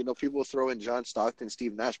 And then people throw in John Stockton,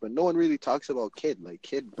 Steve Nash, but no one really talks about Kidd. Like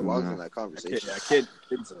Kidd belongs in that conversation. Kidd.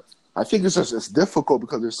 I think it's difficult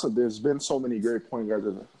because there's been so many great point guards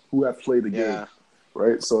who have played the game,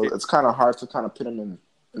 right? So it's kind of hard to kind of put them in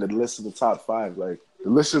the list of the top 5. Like the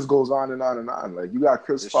list just goes on and on and on. Like you got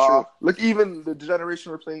Chris Paul. Look, even the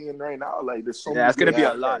generation we're playing in right now, like there's so many. It's gonna be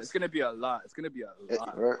a lot. It's gonna be a lot.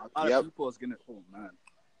 Right. A lot of people is gonna. Oh man.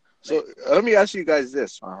 So let me ask you guys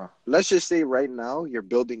this. Let's just say right now you're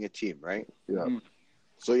building a team, right? Yeah.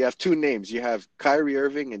 So you have 2 names. You have Kyrie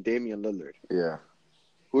Irving and Damian Lillard. Yeah.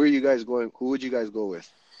 Who would you guys go with?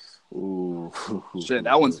 Ooh. Shit,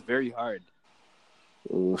 that one's very hard.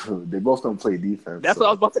 Ooh, they both don't play defense. That's what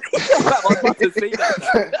I was about to say. That's what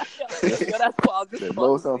I was they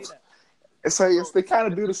both don't. It's like they kind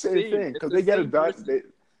of do the same thing because they get it done.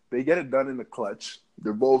 They get it done in the clutch.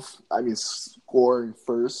 They're both, I mean, scoring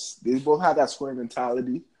first. They both have that scoring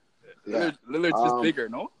mentality. Yeah. Lillard's just bigger,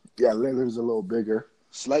 no? Yeah, Lillard's a little bigger.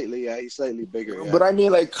 Slightly, yeah. He's slightly bigger, yeah. But I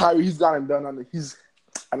mean, like, Kyrie, he's gotten done on the,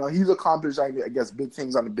 I know he's accomplished, I guess, big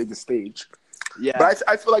things on the biggest stage. Yeah. But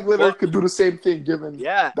I feel like Lillard could do the same thing given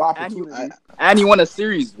the opportunity. And he won a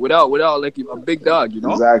series without like a big dog, you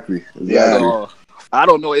know? Exactly. Yeah. So, I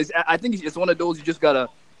don't know. I think it's one of those you just gotta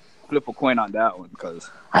flip a coin on that one because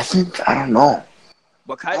I don't know.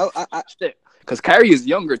 But Kyrie, because Kyrie is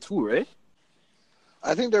younger too, right?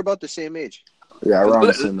 I think they're about the same age. Yeah, around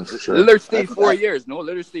the same for sure. Lillard stayed 4 years. No,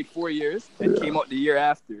 Lillard stayed 4 years and came out the year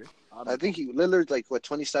after. I think Lillard's like, what,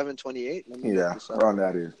 27, 28? Yeah, around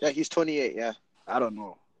that age. Yeah, he's 28, yeah. I don't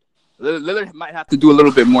know. Lillard might have to do a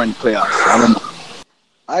little bit more in the playoffs. I don't know.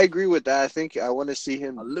 I agree with that. I think I want to see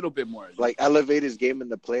him A little bit more. like elevate his game in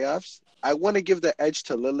the playoffs. I want to give the edge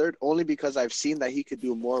to Lillard only because I've seen that he could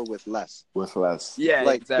do more with less. With less. Yeah,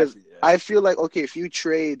 Like, 'cause exactly. Yeah. I feel like, okay, if you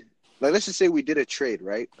trade, like, let's just say we did a trade,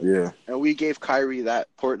 right? Yeah. And we gave Kyrie that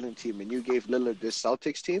Portland team and you gave Lillard this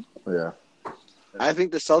Celtics team. Yeah. I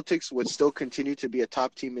think the Celtics would still continue to be a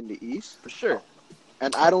top team in the East. For sure.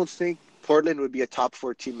 And I don't think Portland would be a top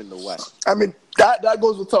 4 team in the West. I mean, that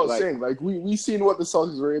goes without Like- saying. Like, we seen what the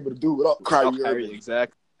Celtics were able to do without Kyrie Irving.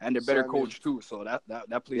 Exactly. And they're better So, I mean- coach too, so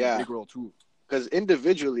that plays Yeah. a big role too. Because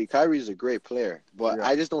individually, Kyrie's a great player. But Yeah.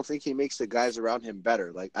 I just don't think he makes the guys around him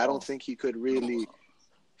better. Like, I don't think he could really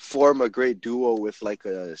form a great duo with, like,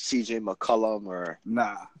 a CJ McCollum or...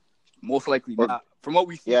 Nah, most likely not. From what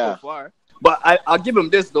we see Yeah. so far. But I'll give him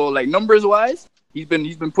this though. Like numbers wise, he's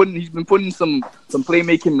been putting some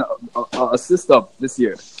playmaking assist up this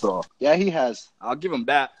year. So Yeah, he has. I'll give him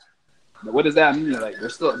that. But what does that mean? Like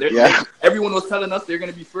Yeah. everyone was telling us they're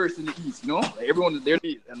gonna be first in the East. You know, like everyone they're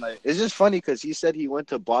and like It's just funny because he said he went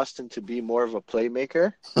to Boston to be more of a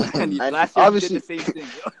playmaker. and And last year obviously- he did the same thing.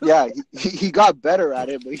 Yeah, he got better at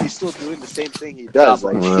it, but he's still doing the same thing he does.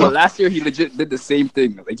 Like, Yeah. But last year he legit did the same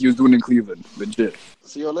thing like he was doing in Cleveland. Legit.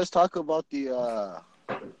 so yo, let's talk about the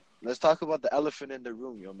elephant in the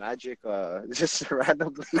room. Yo, Magic just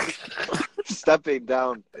randomly stepping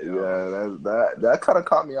down. Yeah, that kind of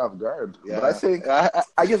caught me off guard. Yeah. But I think,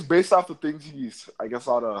 I guess based off the things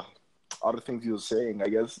all the things he was saying, I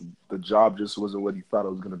guess the job just wasn't what he thought it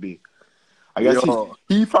was going to be. I guess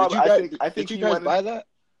he probably, I think did you he guys went buy that?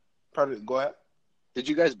 probably, go ahead. Did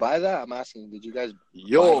you guys buy that? I'm asking. Did you guys?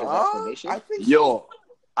 Yo, buy his explanation? I think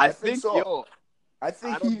I think think so. yo. I I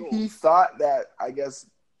think don't know. he thought that, I guess,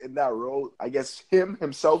 in that role, I guess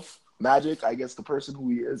himself, Magic, I guess the person who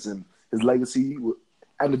he is and his legacy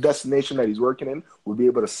and the destination that he's working in will be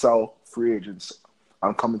able to sell free agents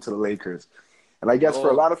on coming to the Lakers. And I guess for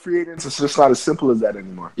a lot of free agents, it's just not as simple as that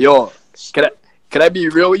anymore. Yo, can I be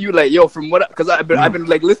real with you? Like, yo, from what, because I've been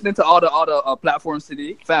like listening to all the platforms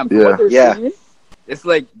today, fam. From what they're saying, it's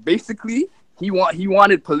like basically he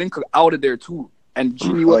wanted Pelinka out of there too, and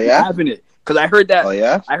Genie wasn't having it. Because I heard that. Oh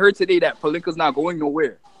yeah. I heard today that Pelinka's not going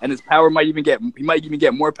nowhere, and his power might even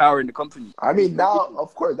get more power in the company. I mean, now,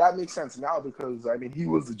 of course, that makes sense now because, I mean, he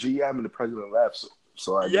was the GM and the president left.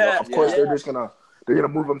 So I mean, of course, they're gonna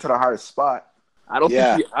move him to the highest spot. I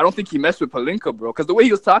don't think he messed with Pelinka, bro. Because the way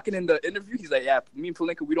he was talking in the interview, he's like, "Yeah, me and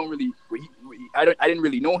Pelinka, we don't really, I didn't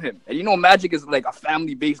really know him." And you know, Magic is like a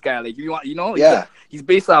family-based guy. Like he's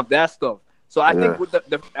based off that stuff. So I think with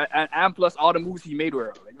and plus all the moves he made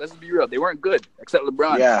were like, let's be real, they weren't good except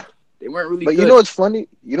LeBron. Yeah, they weren't really. But good. you know what's funny?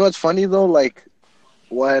 You know what's funny though? Like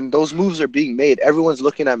when those moves are being made, everyone's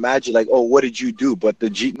looking at Magic like, "Oh, what did you do?" But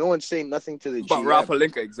no one's saying nothing to the But GM. Rob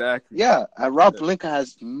Pelinka, exactly. Yeah, and Rob Pelinka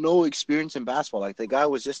has no experience in basketball. Like the guy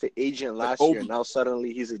was just an agent last year, and now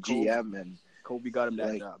suddenly he's a GM and. Kobe got him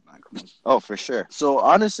that job, man. Come on. Oh, for sure. So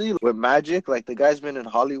honestly, with Magic, like the guy's been in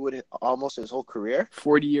Hollywood almost his whole career.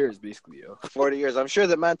 40 years, basically, yo. 40 years. I'm sure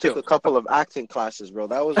the man took a couple of acting classes, bro.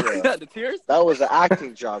 That was the tears. that was an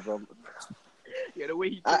acting job, bro. Yeah, the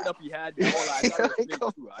way he turned up, he had me. I thought it was fake,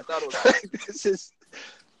 too. I thought it was. This is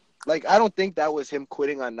like I don't think that was him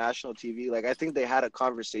quitting on national TV. Like I think they had a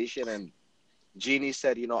conversation, and Genie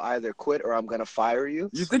said, you know, either quit or I'm gonna fire you.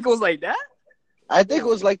 You think it was like that? I think it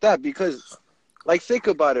was like that because. Like, think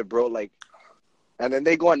about it, bro. Like, and then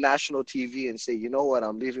they go on national TV and say, you know what,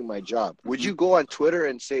 I'm leaving my job. Would you go on Twitter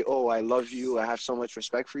and say, oh, I love you, I have so much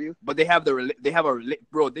respect for you? But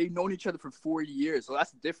bro, they've known each other for 40 years, so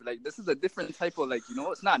that's different. Like, this is a different type of, like, you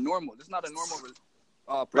know, it's not normal. This is not a normal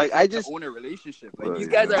like I just own a relationship. Like, these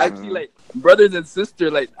guys are actually like brothers and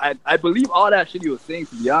sisters. Like, I believe all that shit he was saying,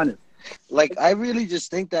 to be honest. Like, I really just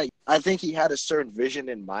think that I think he had a certain vision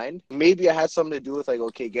in mind. Maybe it had something to do with, like,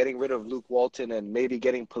 okay, getting rid of Luke Walton and maybe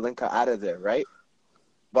getting Pelinka out of there, right?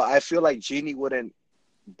 But I feel like Genie wouldn't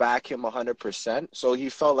back him 100%. So he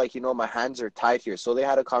felt like, my hands are tied here. So they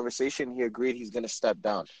had a conversation. He agreed he's going to step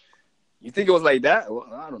down. You think it was like that? Well,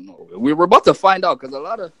 I don't know. We're about to find out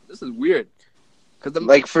because this is weird. Because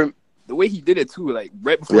the way he did it too, like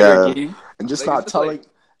right before their game, and just not telling.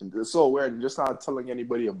 It's so weird. And just not telling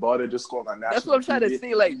anybody about it. Just going on national. That's what I'm trying to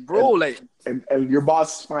say. Like, bro, and your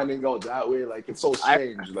boss finding out that way, like it's so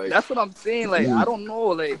strange. That's what I'm saying. Like, I don't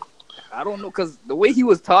know. Because the way he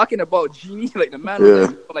was talking about Genie, like the man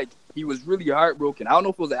was like he was really heartbroken. I don't know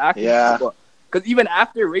if it was an acting, but because even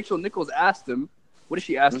after Rachel Nichols asked him, what did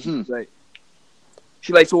she ask him?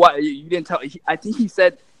 She's like, so why you didn't tell? I think he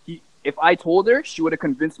said if I told her, she would have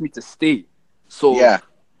convinced me to stay. So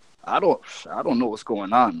I don't know what's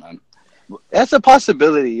going on, man. That's a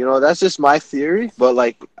possibility, That's just my theory, but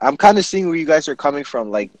like I'm kind of seeing where you guys are coming from.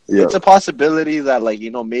 Like it's a possibility that like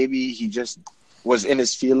maybe he just was in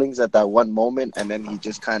his feelings at that one moment, and then he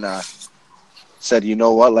just kind of said, you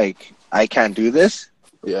know what, like I can't do this.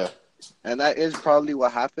 Yeah, and that is probably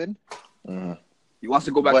what happened. Mm-hmm. He wants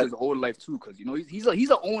to go back to his old life too, because he's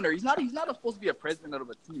an owner. He's not supposed to be a president of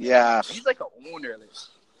a team. Yeah, he's like an owner.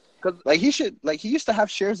 He used to have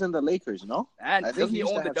shares in the Lakers, no? And I think he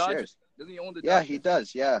owned the Dodgers. Doesn't he own the Dodgers? Yeah, he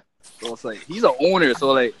does. Yeah. So it's like he's an owner.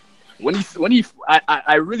 So like when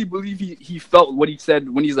I really believe he felt what he said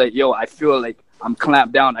when he's like, yo, I feel like I'm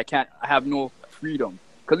clamped down. I have no freedom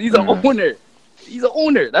because he's an owner. He's an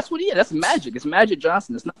owner. That's what he is. That's Magic. It's Magic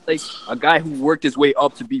Johnson. It's not like a guy who worked his way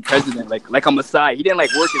up to be president, like a Messiah. He didn't like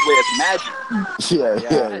work his way as Magic.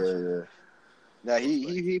 Yeah. Yeah,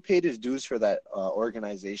 he paid his dues for that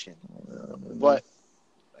organization. But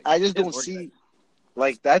I just don't see,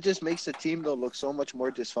 like, that just makes the team, though, look so much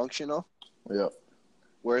more dysfunctional. Yeah.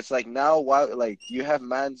 Where it's like now, why, like, you have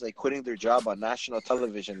mans, like, quitting their job on national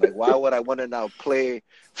television. Like, why would I want to now play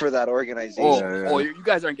for that organization? You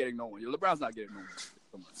guys aren't getting no one. LeBron's not getting no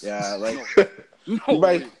one. Yeah, like...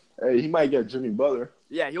 he might get Jimmy Butler.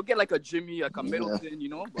 Yeah, he'll get, like, a Jimmy, like a Middleton,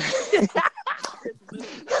 But...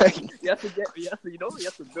 you have to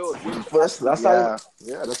build. That's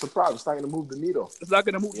the problem. It's not going to move the needle. It's not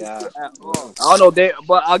going to move the needle at all. I don't know,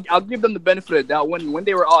 but I'll give them the benefit of that. When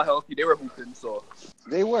they were all healthy, they were hooping. So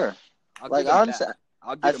they were. Like honestly,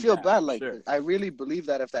 I feel bad. Like I really believe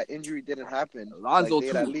that if that injury didn't happen, Lonzo like,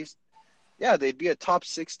 they'd at least. Yeah, they'd be a top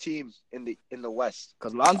 6 team in the West.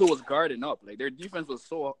 Because Lonzo was guarding up. Like, their defense was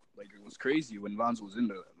so, like, it was crazy when Lonzo was in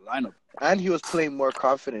the lineup. And he was playing more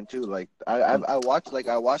confident, too. Like, I watched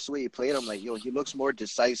the way he played him. Like, he looks more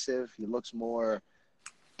decisive. He looks more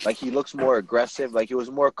aggressive. Like, he was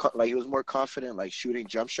more confident, like, shooting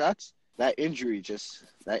jump shots. That injury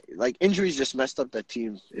injuries just messed up the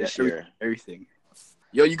team this year. Everything.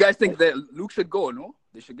 Yo, you guys think that Luke should go, no?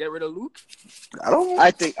 They should get rid of Luke? I don't know.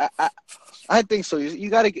 I think so. You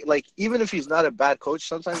got to get, like, even if he's not a bad coach,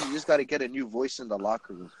 sometimes you just got to get a new voice in the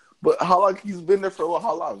locker room. But how long he's been there for?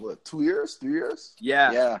 How long? What? 2 years? 3 years?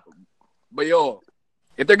 Yeah. But yo,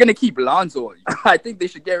 if they're gonna keep Lonzo, I think they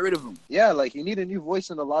should get rid of him. Yeah, like you need a new voice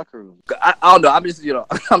in the locker room. I don't know. I'm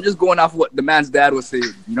just going off what the man's dad was saying.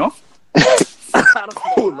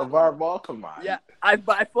 LeVar Ball, come on. Yeah, I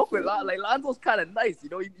fuck with Lonzo. Like Lonzo's kind of nice. He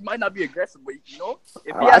might not be aggressive, but if he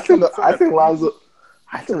I think Lonzo's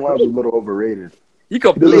a little overrated. He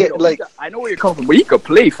could play. I know where you're coming from, but he could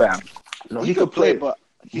play, fam. No, he could play, but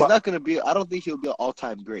he's not gonna be. I don't think he'll be an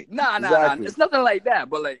all-time great. Nah. It's nothing like that.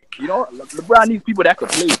 But LeBron needs people that could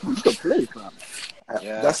play. He could play, fam.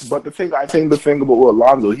 Yeah. The thing about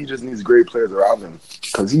Lonzo, he just needs great players around him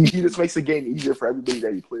because he just makes the game easier for everybody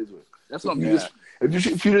that he plays with. That's what I'm saying.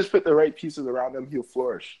 If you just put the right pieces around him, he'll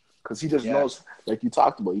flourish because he just knows, like you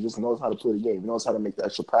talked about, he just knows how to play the game. He knows how to make the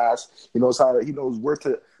extra pass. He knows where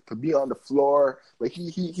to be on the floor. Like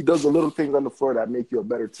he does the little things on the floor that make you a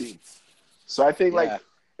better team. So I think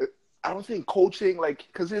I don't think coaching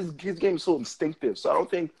because his game is so instinctive. So I don't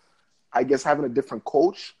think having a different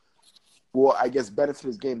coach will benefit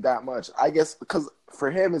his game that much. Because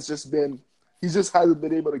for him it's just been he just hasn't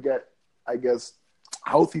been able to get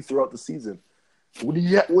healthy throughout the season. When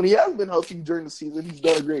he has been healthy during the season, he's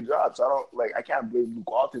done a great job. So I can't blame Luke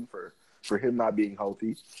Walton for him not being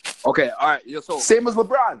healthy. Okay, all right. So same as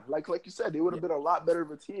LeBron. Like you said, they would have been a lot better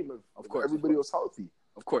of a team if everybody was healthy.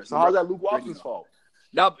 Of course. So how's that Luke Walton's fault?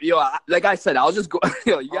 No, like I said, I'll just go.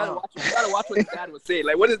 You gotta watch what his dad was saying.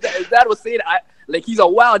 Like, what is that? His dad was saying, he's a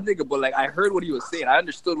wild nigga, but I heard what he was saying. I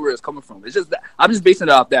understood where it's coming from. It's just that I'm just basing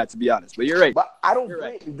it off that, to be honest. But you're right. But I don't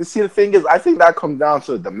think. See, the thing is, I think that comes down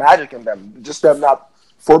to the Magic and them, just them not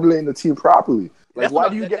formulating the team properly. Like, why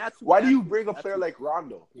do you bring a player like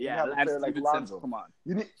Rondo? You have a player like Lonzo. Come on.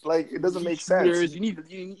 You need, like, it doesn't make shooters. sense.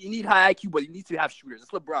 You need high IQ, but you need to have shooters.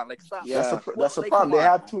 It's LeBron. Like, stop. Yeah. That's the problem.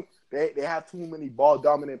 They have too many ball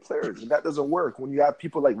dominant players, and that doesn't work when you have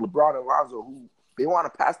people like LeBron and Lonzo who they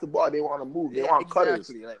want to pass the ball, they want to move, they want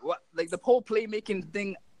cutters. Like what? Like the whole playmaking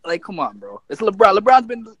thing. Like, come on, bro. It's LeBron. LeBron's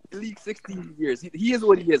been in the league 16 years. He is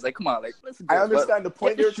what he is. Like, come on. Like, listen. I understand the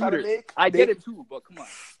point they're trying to make. I get it too, but come on,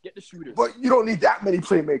 get the shooters. But you don't need that many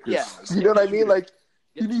playmakers. Yeah, you know what I mean? Like,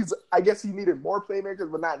 he needs. I guess he needed more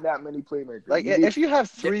playmakers, but not that many playmakers. Like, if you have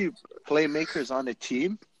 3 playmakers on a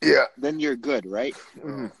team, then you're good, right?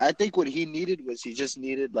 Mm-hmm. I think what he needed was he just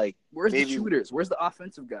needed like where's the shooters? Where's the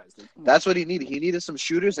offensive guys? Like, that's what he needed. He needed some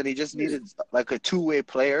shooters, and he just needed like a 2-way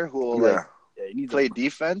player who will he needs play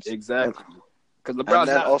defense. Exactly. Because LeBron's and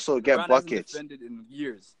then also get LeBron buckets. hasn't defended in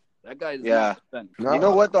years. That guy is not defending. No. You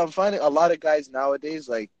know what, though? I'm finding a lot of guys nowadays,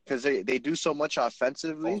 like, because they do so much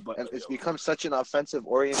offensively, and it's become such an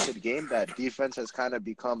offensive-oriented game that defense has kind of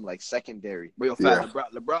become, like, secondary. But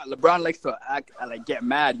LeBron likes to act like get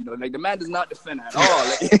mad, you know. Like, the man does not defend at all.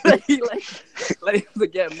 Like, he likes to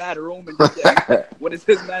get mad. Roman, what is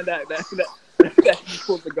his man that he's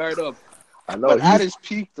supposed to guard up? I know. But at his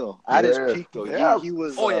peak, though, he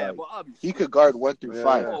was. He could guard 1 through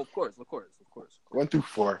 5. Oh, of course. 1 through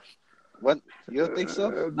 4. You don't think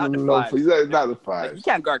so? Not the 5. He's not the 5. Like, he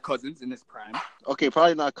can't guard Cousins in his prime. Okay,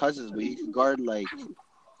 probably not Cousins, but he can guard like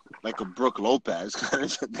a Brook Lopez kind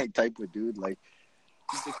of that type of dude. Like,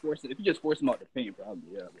 if you just force him out the paint,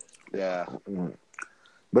 probably yeah. Mm.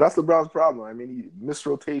 But that's LeBron's problem. I mean, he missed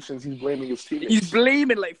rotations. He's blaming his teammates. He's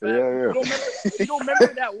blaming like fam. Yeah. You don't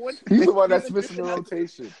remember that one? He's the one that's missing the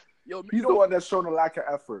rotation. He's the one that's showing a lack of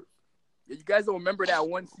effort. You guys don't remember that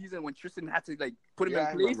one season when Tristan had to like put him in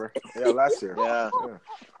place? Remember. Yeah, last year. Yeah.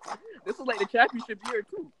 This was like the championship year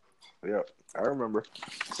too. Yeah, I remember.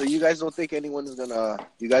 So you guys don't think anyone will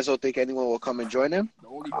come and join him?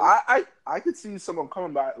 I could see someone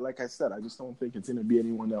coming by. Like I said, I just don't think it's gonna be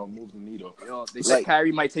anyone that will move the needle. They said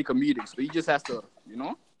Kyrie might take a meeting, so he just has to, you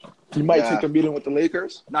know. He might take a meeting with the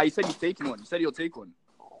Lakers. Nah, he said he's taking one. He said he'll take one.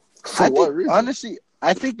 For what reason? Honestly,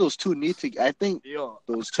 I think those two need to. I think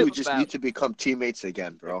those two just need to become teammates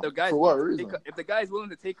again, bro. For what reason? If the guy's willing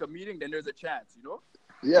to take a meeting, then there's a chance, you know.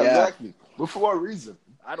 Yeah, exactly. But for what reason?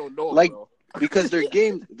 I don't know. Like, bro. because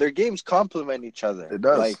their games complement each other. It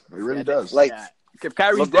does. Like, it really does. Like, if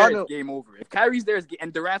Kyrie's there, it's game over. If Kyrie's there,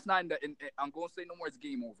 and Durant's not I'm going to say no more. It's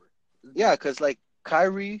game over. Yeah, because like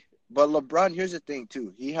Kyrie. But LeBron, here's the thing,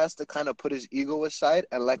 too. He has to kind of put his ego aside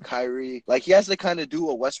and let Kyrie... Like, he has to kind of do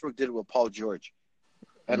what Westbrook did with Paul George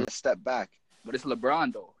and step back. But it's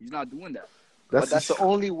LeBron, though. He's not doing that. That's the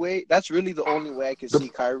only way... That's really the only way I can see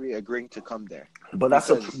Kyrie agreeing to come there. But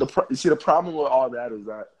you see, the problem with all that is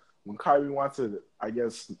that when Kyrie wants to, I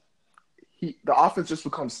guess... the offense just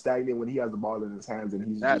becomes stagnant when he has the ball in his hands and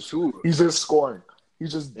he's just scoring.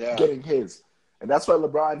 He's just getting his. And that's why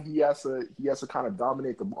LeBron, he has to kind of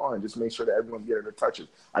dominate the ball and just make sure that everyone's getting their touches.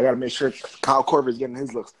 I got to make sure Kyle Korver is getting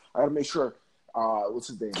his looks. I got to make sure, what's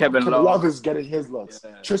his name? Kevin Love is getting his looks.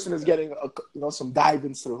 Yeah. Tristan is getting some dive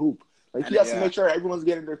into the hoop. Like, he has to make sure everyone's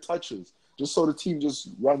getting their touches just so the team just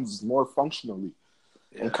runs more functionally.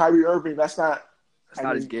 Yeah. And Kyrie Irving, that's not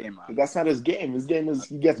his game, man. That's not his game. His game is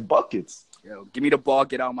he gets buckets. Yo, give me the ball,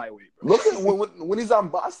 get out of my way, bro. Look at when he's on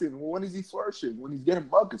Boston. When is he flourishing? When he's getting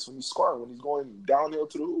buckets, when he's scoring, when he's going downhill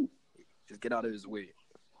to the hoop. Just get out of his way.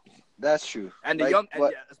 That's true. And the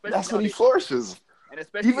especially that's when he flourishes. And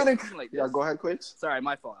especially even in like this. Yeah, go ahead, Quakes. Sorry,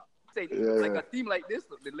 my fault. Like a team like this,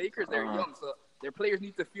 the Lakers, they're young, so their players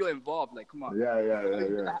need to feel involved. Like, come on. Yeah.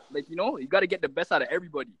 Like, you know, you got to get the best out of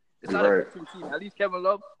everybody. It's not a team. At least Kevin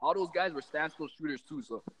Love, all those guys were standstill shooters too.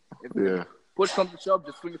 So if push comes to shove,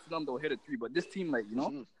 just swing it to them, they'll hit a 3. But this team, like, you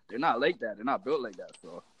know, they're not like that. They're not built like that.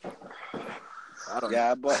 So I don't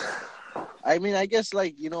know. But I mean, I guess,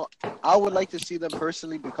 like, you know, I would like to see them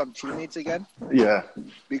personally become teammates again. Yeah.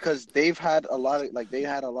 Because they've had a lot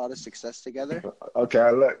of success together.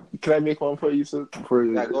 Okay, can I make one for you? Go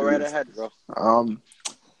right ahead, bro.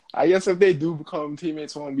 I guess if they do become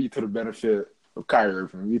teammates, it won't be to the benefit of Kyrie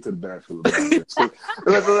Irving, be to the benefit of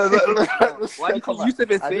LeBron. Why do you think Yusuf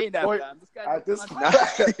is saying that, man? At this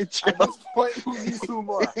point, who needs 2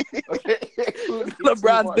 more? Okay?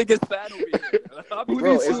 LeBron's biggest fan over here.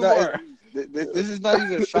 Bro, this is not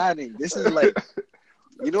even fanning. This is like,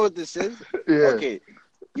 you know what this is? Yeah. Okay,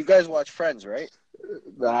 you guys watch Friends, right?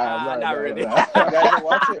 Nah, not really. You guys don't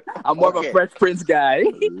watch it? I'm more of a Fresh Prince guy.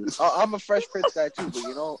 I'm a Fresh Prince guy too, but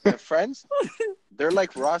you know, in Friends, they're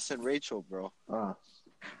like Ross and Rachel, bro.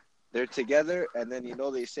 They're together, and then, you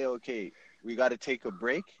know, they say, okay, we got to take a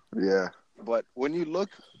break. Yeah. But when you look,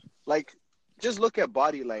 like, just look at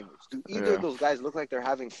body language. Do either of those guys look like they're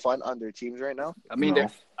having fun on their teams right now? I mean, No.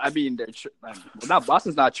 well, not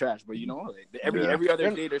Boston's not trash, but you know, like, every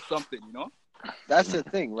other day there's something, you know. That's the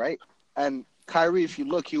thing, right? And Kyrie, if you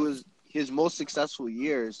look, his most successful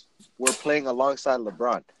years were playing alongside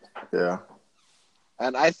LeBron. Yeah.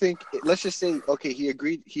 And I think, let's just say, okay, he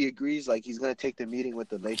agrees, like, he's going to take the meeting with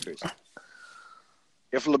the Lakers.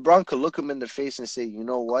 If LeBron could look him in the face and say, you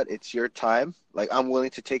know what, it's your time, like, I'm willing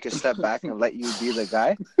to take a step back and let you be the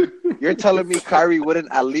guy, you're telling me Kyrie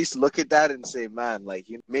wouldn't at least look at that and say, man, like,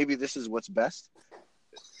 maybe this is what's best?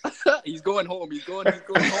 He's going home. He's going home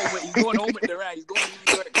with Durant. He's going to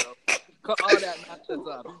New York, bro. Cut all that nonsense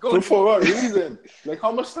off. He's going For what reason? Like,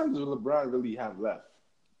 how much time does LeBron really have left?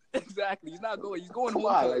 Exactly. He's not going. He's going home.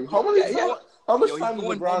 Why? Like, how much time does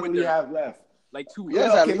LeBron really have left? Like 2 He has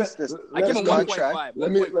years. at least this I give him contract. 1.5.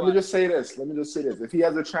 Let me just say this. If he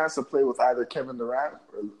has a chance to play with either Kevin Durant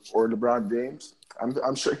or LeBron James,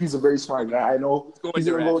 I'm sure he's a very smart guy. I know he's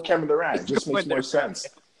going to go with Kevin Durant. It just makes more sense.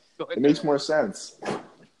 It makes more sense.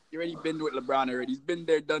 He already been with LeBron already. He's been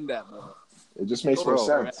there, done that, bro. It just makes more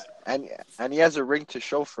sense. And he has a ring to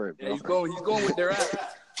show for it, bro. Yeah, he's going with Durant.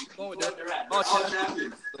 He's going with Durant. Oh,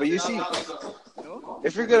 champions. But you see,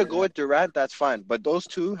 if you're going to go with Durant, that's fine. But those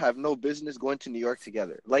two have no business going to New York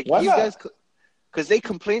together. Like, Why you not? guys, because they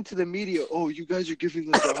complain to the media, oh, you guys are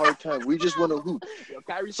giving us a hard time. We just want to hoop.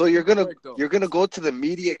 So you're gonna go to the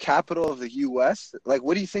media capital of the U.S. Like,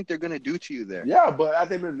 what do you think they're gonna do to you there? Yeah, but at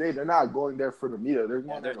the end of the day, they're not going there for the media. They're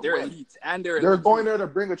going there to they're win. elite, and they're going there to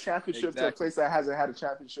bring a championship to a Exactly. place that hasn't had a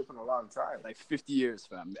championship in a long time. like 50 years,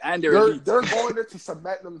 fam. And they're elite. They're going there to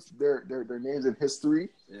cement their names in history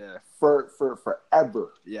Yeah, for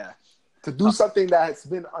forever. yeah. To do something that's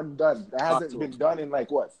been undone, that hasn't been done in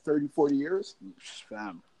like what 30, 40 years.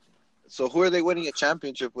 Fam. So who are they winning a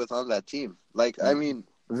championship with on that team? Like, I mean,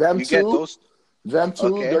 Them you two, get those.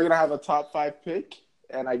 Okay. They're gonna have a top 5 pick,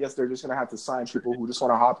 and I guess they're just gonna have to sign people who just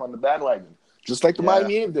want to hop on the bandwagon, just like the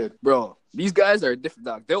Miami Heat did. Bro, these guys are different,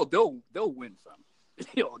 dog. They'll win, fam.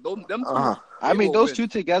 Yo, them two, I mean, will those win. two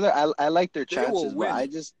together, I like their They will chances, but win. I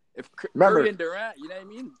just If Remember- Curry and Durant, you know what I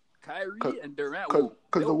mean? Kyrie and Durant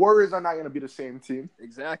Because the Warriors are not gonna be the same team.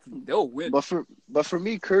 exactly. They'll win. but for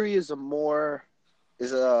me, Curry is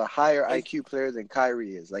a higher IQ player than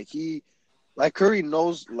Kyrie is. Like Curry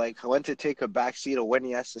knows like when to take a back seat or when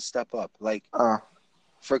he has to step up. Like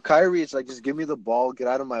for Kyrie, it's like just give me the ball, get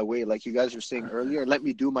out of my way, like you guys were saying earlier, and let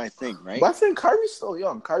me do my thing, right? But I think Kyrie's still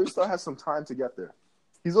young. Kyrie still has some time to get there.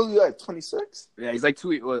 He's only like 26. Yeah, he's like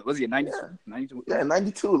was he 92? Yeah. 92? Yeah,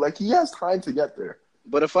 92. Like he has time to get there.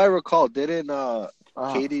 But if I recall, didn't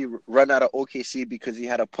KD run out of OKC because he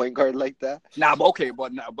had a point guard like that? Nah, but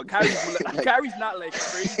Kyrie's not like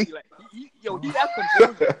crazy. Like he has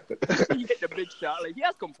composure. He hit the big shot. Like he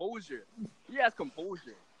has composure.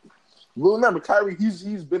 Well, remember, Kyrie, he's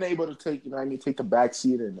been able to take the back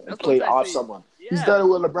seat and That's play what I'm off saying. someone. Yeah. He's done it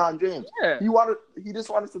with LeBron James. Yeah. He just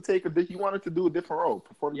wanted to do a different role,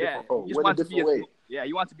 perform a Yeah, different role, he just win a wants to be different way.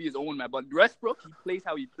 he wants to be his own man. But Westbrook, he plays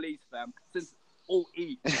how he plays, fam. Since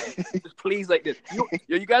 2008, just plays like this.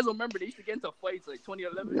 You guys remember they used to get into fights like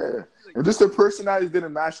 2011. Yeah, Like, and just their personalities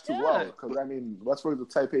didn't match too Yeah. well. Because I mean, Westbrook's a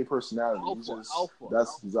Type A personality. He's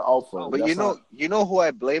Alpha. He's an alpha. But That's you know who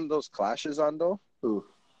I blame those clashes on though? who.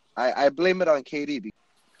 I blame it on KD.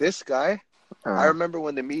 This guy, Uh-huh. I remember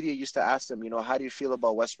when the media used to ask him, how do you feel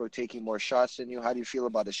about Westbrook taking more shots than you? How do you feel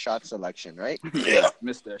about his shot selection, right? yeah,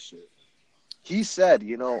 missed that shit. He said,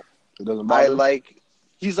 It doesn't matter.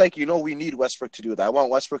 he's like, we need Westbrook to do that. I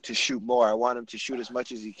want Westbrook to shoot more. I want him to shoot as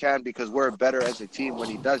much as he can because we're better as a team when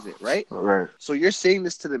he does it, right? Right. So you're saying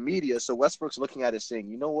this to the media. So Westbrook's looking at it saying,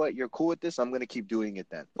 you know what? You're cool with this. I'm going to keep doing it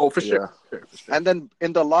then. Oh, for sure. For sure. And then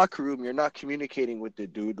in the locker room, you're not communicating with the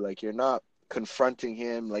dude. Like, you're not confronting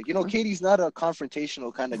him. Like, KD's not a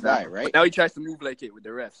confrontational kind of guy, right? Now he tries to move like it with the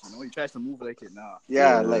refs. He tries to move like it now.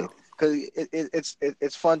 Yeah, like, because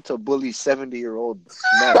it's fun to bully 70-year-old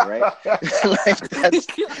men, right? like, that's,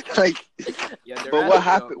 like, Yeah, but what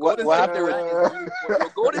happened? What happened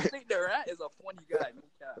with Golden State Durant is a funny guy. No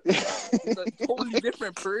cap. He's a totally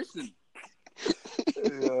different person.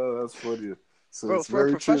 Yeah, that's funny. So Bro, it's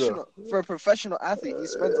very true. for a professional athlete, he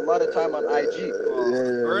spends a lot of time on IG.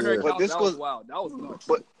 Burner But account, this that was- was wild. That was nuts.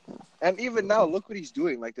 And even now, look what he's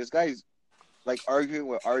doing. Like, this guy's like arguing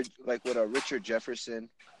with a Richard Jefferson.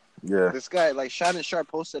 Yeah. This guy, like, Shannon Sharp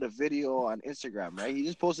posted a video on Instagram, right? He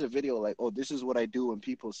just posted a video like, oh, this is what I do when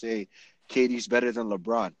people say KD's better than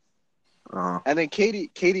LeBron. And then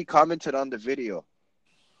Katie commented on the video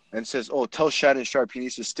and says, oh, tell Shannon Sharp he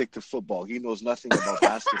needs to stick to football. He knows nothing about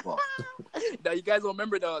basketball. Now you guys don't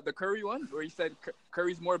remember the Curry one where he said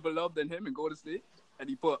Curry's more beloved than him in Golden State, and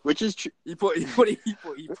he put which is true. he put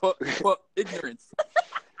ignorance.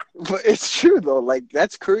 But it's true though. Like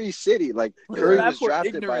that's Curry City. Like Curry was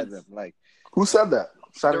drafted ignorance. by them. Like Who said that?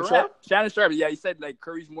 Shannon Sharp? Shannon Sharp. Yeah, he said like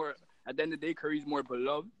Curry's more. At the end of the day, Curry's more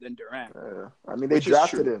beloved than Durant. I mean, they Which is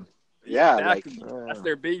drafted true. him. yeah, Exactly. like That's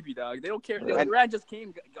their baby, dog. They don't care. Yeah. Durant just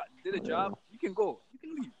came, did a job. You can go. You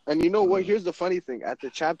can leave. and you know what? Here's the funny thing. At the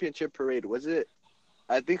championship parade, was it?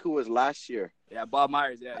 I think it was last year. Yeah, Bob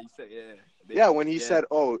Myers. Yeah, he said. Yeah, when he said,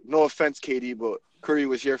 "Oh, no offense, KD, but Curry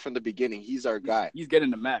was here from the beginning. He's our guy." He's getting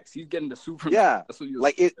the max. He's getting the super. Yeah, That's what he was,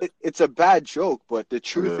 like it's a bad joke, but the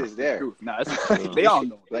truth Yeah. is there. Truth. Nah, they all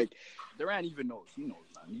know. Like Durant even knows. He knows,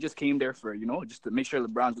 man. He just came there for just to make sure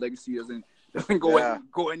LeBron's legacy doesn't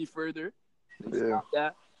go any further. They stop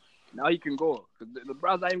that. Now he can go.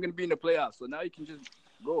 LeBron's not even gonna be in the playoffs, so now he can just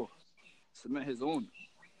go cement his own.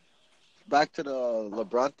 back to the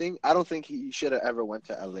LeBron thing. I don't think he should have ever went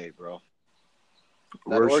to LA, bro.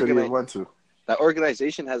 Where should he have went to? That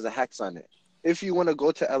organization has a hex on it. If you want to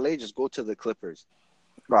go to LA, just go to the Clippers.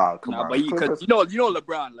 Nah, come on. But because you know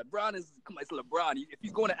LeBron. LeBron is it's LeBron. If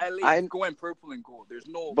he's going to LA, he's going purple and gold. There's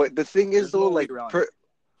no. But the thing is, though, no way like, around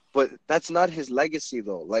but that's not his legacy,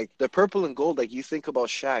 though. Like the purple and gold, like you think about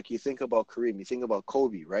Shaq, you think about Kareem, you think about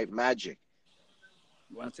Kobe, right? Magic.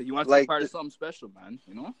 You want to be like, part of something special, man.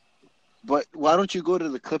 You know. But why don't you go to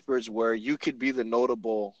the Clippers where you could be the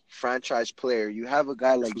notable franchise player? You have a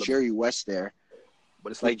guy like Jerry West there.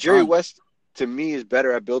 But it's like Jerry West, to me, is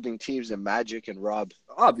better at building teams than Magic and Rob.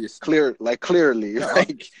 Obviously. Clearly. Yeah, like,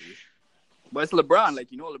 obviously. But it's LeBron. Like,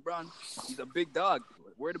 LeBron, he's a big dog.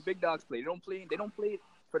 Where the big dogs play? They don't play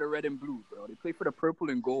for the red and blue, bro. They play for the purple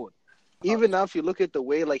and gold. Even now, if you look at the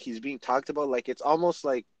way like he's being talked about, like it's almost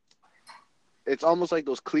like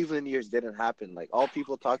those Cleveland years didn't happen. Like all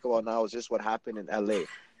people talk about now is just what happened in LA.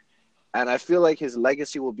 And I feel like his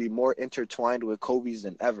legacy will be more intertwined with Kobe's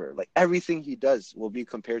than ever. Like everything he does will be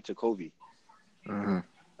compared to Kobe. Mm-hmm.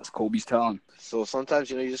 That's Kobe's talent. So sometimes,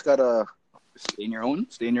 you just gotta stay in your own.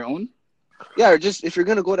 Yeah, or just if you're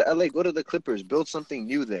gonna go to LA, go to the Clippers, build something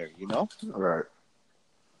new there, All right.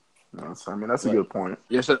 No, that's a good point.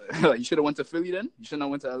 Yeah, so you should have went to Philly then. You shouldn't have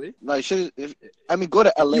went to LA. No, you should. Go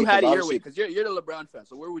to LA. You had it your way because you're the LeBron fan.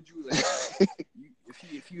 So where would you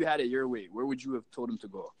if you had it your way? Where would you have told him to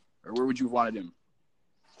go, or where would you have wanted him?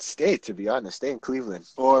 Stay, to be honest. Stay in Cleveland,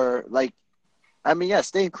 or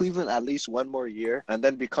stay in Cleveland at least one more year, and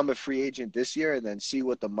then become a free agent this year, and then see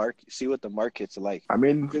what the market's like. I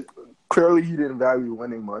mean, clearly he didn't value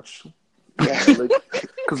winning much. Yeah,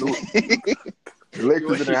 because the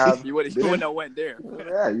Lakers didn't have. You wouldn't have went there.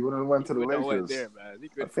 Yeah, you wouldn't have went to the Lakers. Went there,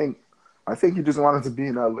 man. I think he just wanted to be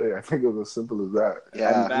in LA. I think it was as simple as that.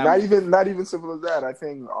 Yeah, and not even simple as that. I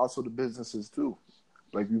think also the businesses too.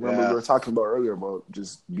 Like we were talking about earlier about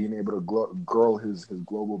just being able to grow his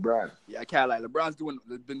global brand. Yeah, I can't lie. LeBron's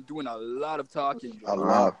been doing a lot of talking. A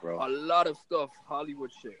lot, bro. A lot of stuff,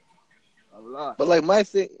 Hollywood shit. A lot. But like my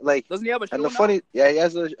thing, like doesn't he have a show? And the now? funny, he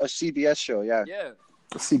has a CBS show. Yeah. Yeah.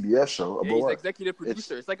 A CBS show. Yeah, he's executive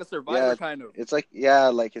producer. It's like a Survivor kind of. It's like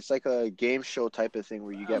it's like a game show type of thing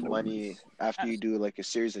where you get money after you do like a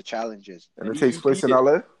series of challenges. And it takes place in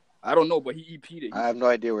LA? I don't know, but he EP'd it. I have no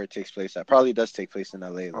idea where it takes place. That probably does take place in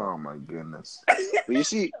LA, though. Oh my goodness! But you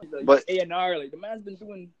see, but A&R, like the man's been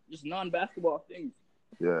doing just non-basketball things.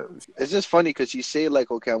 Yeah, it's just funny because you say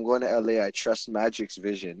like, okay, I'm going to LA. I trust Magic's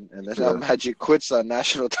vision, and then now Magic quits on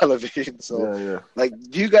national television. So, like,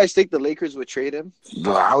 do you guys think the Lakers would trade him?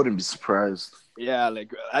 No, I wouldn't be surprised. Yeah,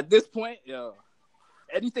 like at this point,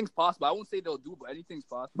 anything's possible. I won't say they'll do, but anything's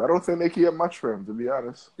possible. But I don't think they can get much for him, to be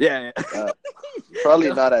honest. Yeah.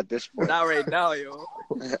 Probably not at this point. Not right now, yo.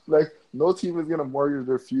 Like, no team is gonna mortgage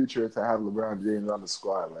their future to have LeBron James on the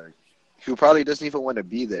squad. Like, who probably doesn't even want to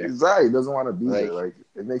be there. Exactly, doesn't want to be there. Like,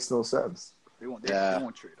 it makes no sense. They won't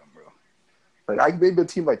trade him, bro. Like, maybe a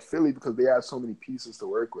team like Philly because they have so many pieces to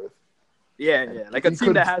work with. Yeah. Like a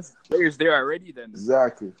team that has players there already, then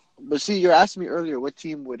exactly. But see, you're asking me earlier, what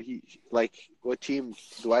team would he like? What team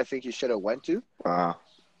do I think he should have went to?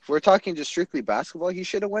 If we're talking just strictly basketball, he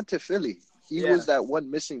should have went to Philly. He was that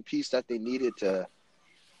one missing piece that they needed to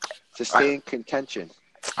stay in contention.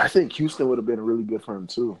 I think Houston would have been really good for him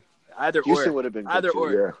too. Houston would have been good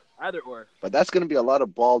too. Either or. But that's going to be a lot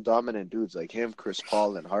of ball dominant dudes like him, Chris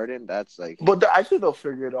Paul, and Harden. That's like. But I think they'll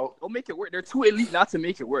figure it out. They'll make it work. They're too elite not to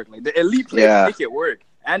make it work. Like the elite players make it work,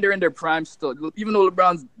 and they're in their prime still. Even though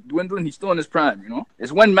LeBron's dwindling, he's still in his prime.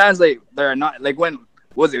 It's when man's like they're not like when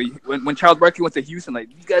Charles Barkley went to Houston.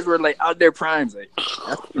 Like these guys were like out their primes. Like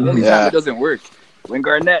that's the only time it doesn't work. when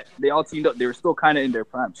Garnett, they all teamed up. They were still kind of in their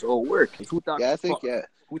prime, so it'll work. Yeah, I think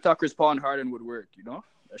Who thought Chris Paul and Harden would work? You know,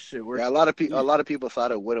 that shit worked. Yeah, a lot of people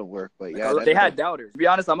thought it wouldn't work, but yeah, they had doubters. To be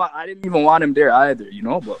honest, I didn't even want him there either. You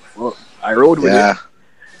know, but I rode with it.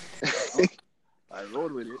 I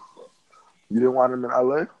rode with it. You didn't want him in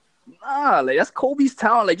LA? Nah, like that's Kobe's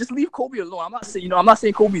town. Like, just leave Kobe alone. I'm not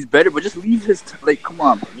saying Kobe's better, but just leave his. Come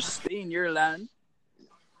on, bro. Just stay in your land.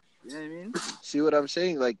 You know what I mean? See what I'm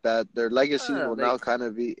saying? Like that, their legacy will now kind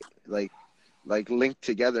of be like linked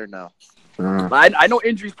together now. But I know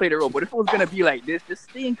injuries played a role, but if it was gonna be like this, just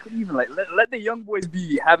stay in Cleveland. Like, let the young boys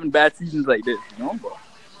be having bad seasons like this, you know. But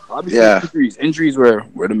obviously, injuries were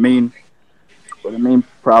the main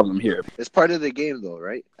problem here. It's part of the game, though,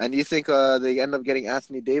 right? And you think they end up getting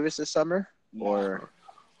Anthony Davis this summer, or?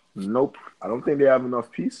 Nope. I don't think they have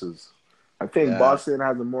enough pieces. I think Boston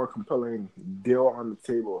has a more compelling deal on the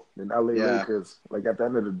table than LA Lakers. Like, at the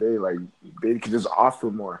end of the day, like, they could just offer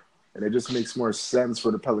more. And it just makes more sense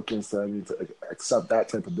for the Pelicans to accept that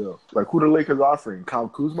type of deal. Like, who the Lakers offering? Kyle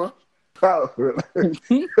Kuzma? It's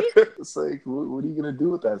like, what are you going to do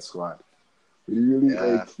with that squad?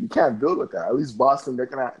 You can't build with that. At least Boston,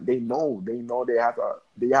 they know they have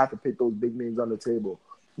to pick those big names on the table.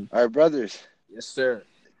 All right, brothers. Yes, sir.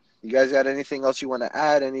 You guys got anything else you want to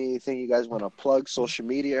add? Anything you guys want to plug? Social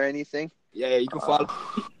media or anything? Yeah, you can follow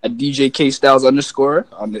at DJ K Styles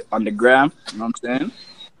 _ on the gram. You know what I'm saying?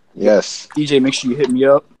 Yes. DJ, make sure you hit me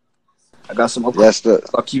up. I got some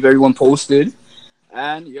I'll keep everyone posted.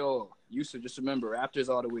 And Yusuf, just remember, Raptors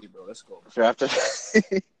all the way, bro. Let's go.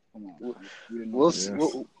 Raptors. Come on.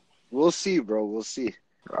 We'll see, bro. We'll see.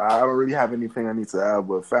 I don't really have anything I need to add,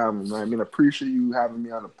 but family, man. I mean, I appreciate you having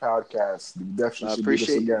me on the podcast. We definitely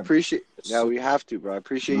should do this again. Yeah, we have to, bro. I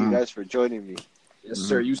appreciate you guys for joining me. Yes,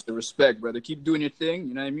 sir. Use the respect, brother. Keep doing your thing.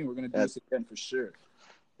 You know what I mean? We're gonna do this again for sure.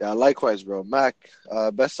 Yeah, likewise, bro. Mac,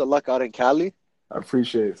 best of luck out in Cali. I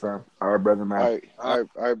appreciate it, fam. All right, brother, Mac. All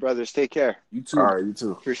right, brothers. Take care. You too. All right, you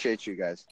too. Appreciate you guys.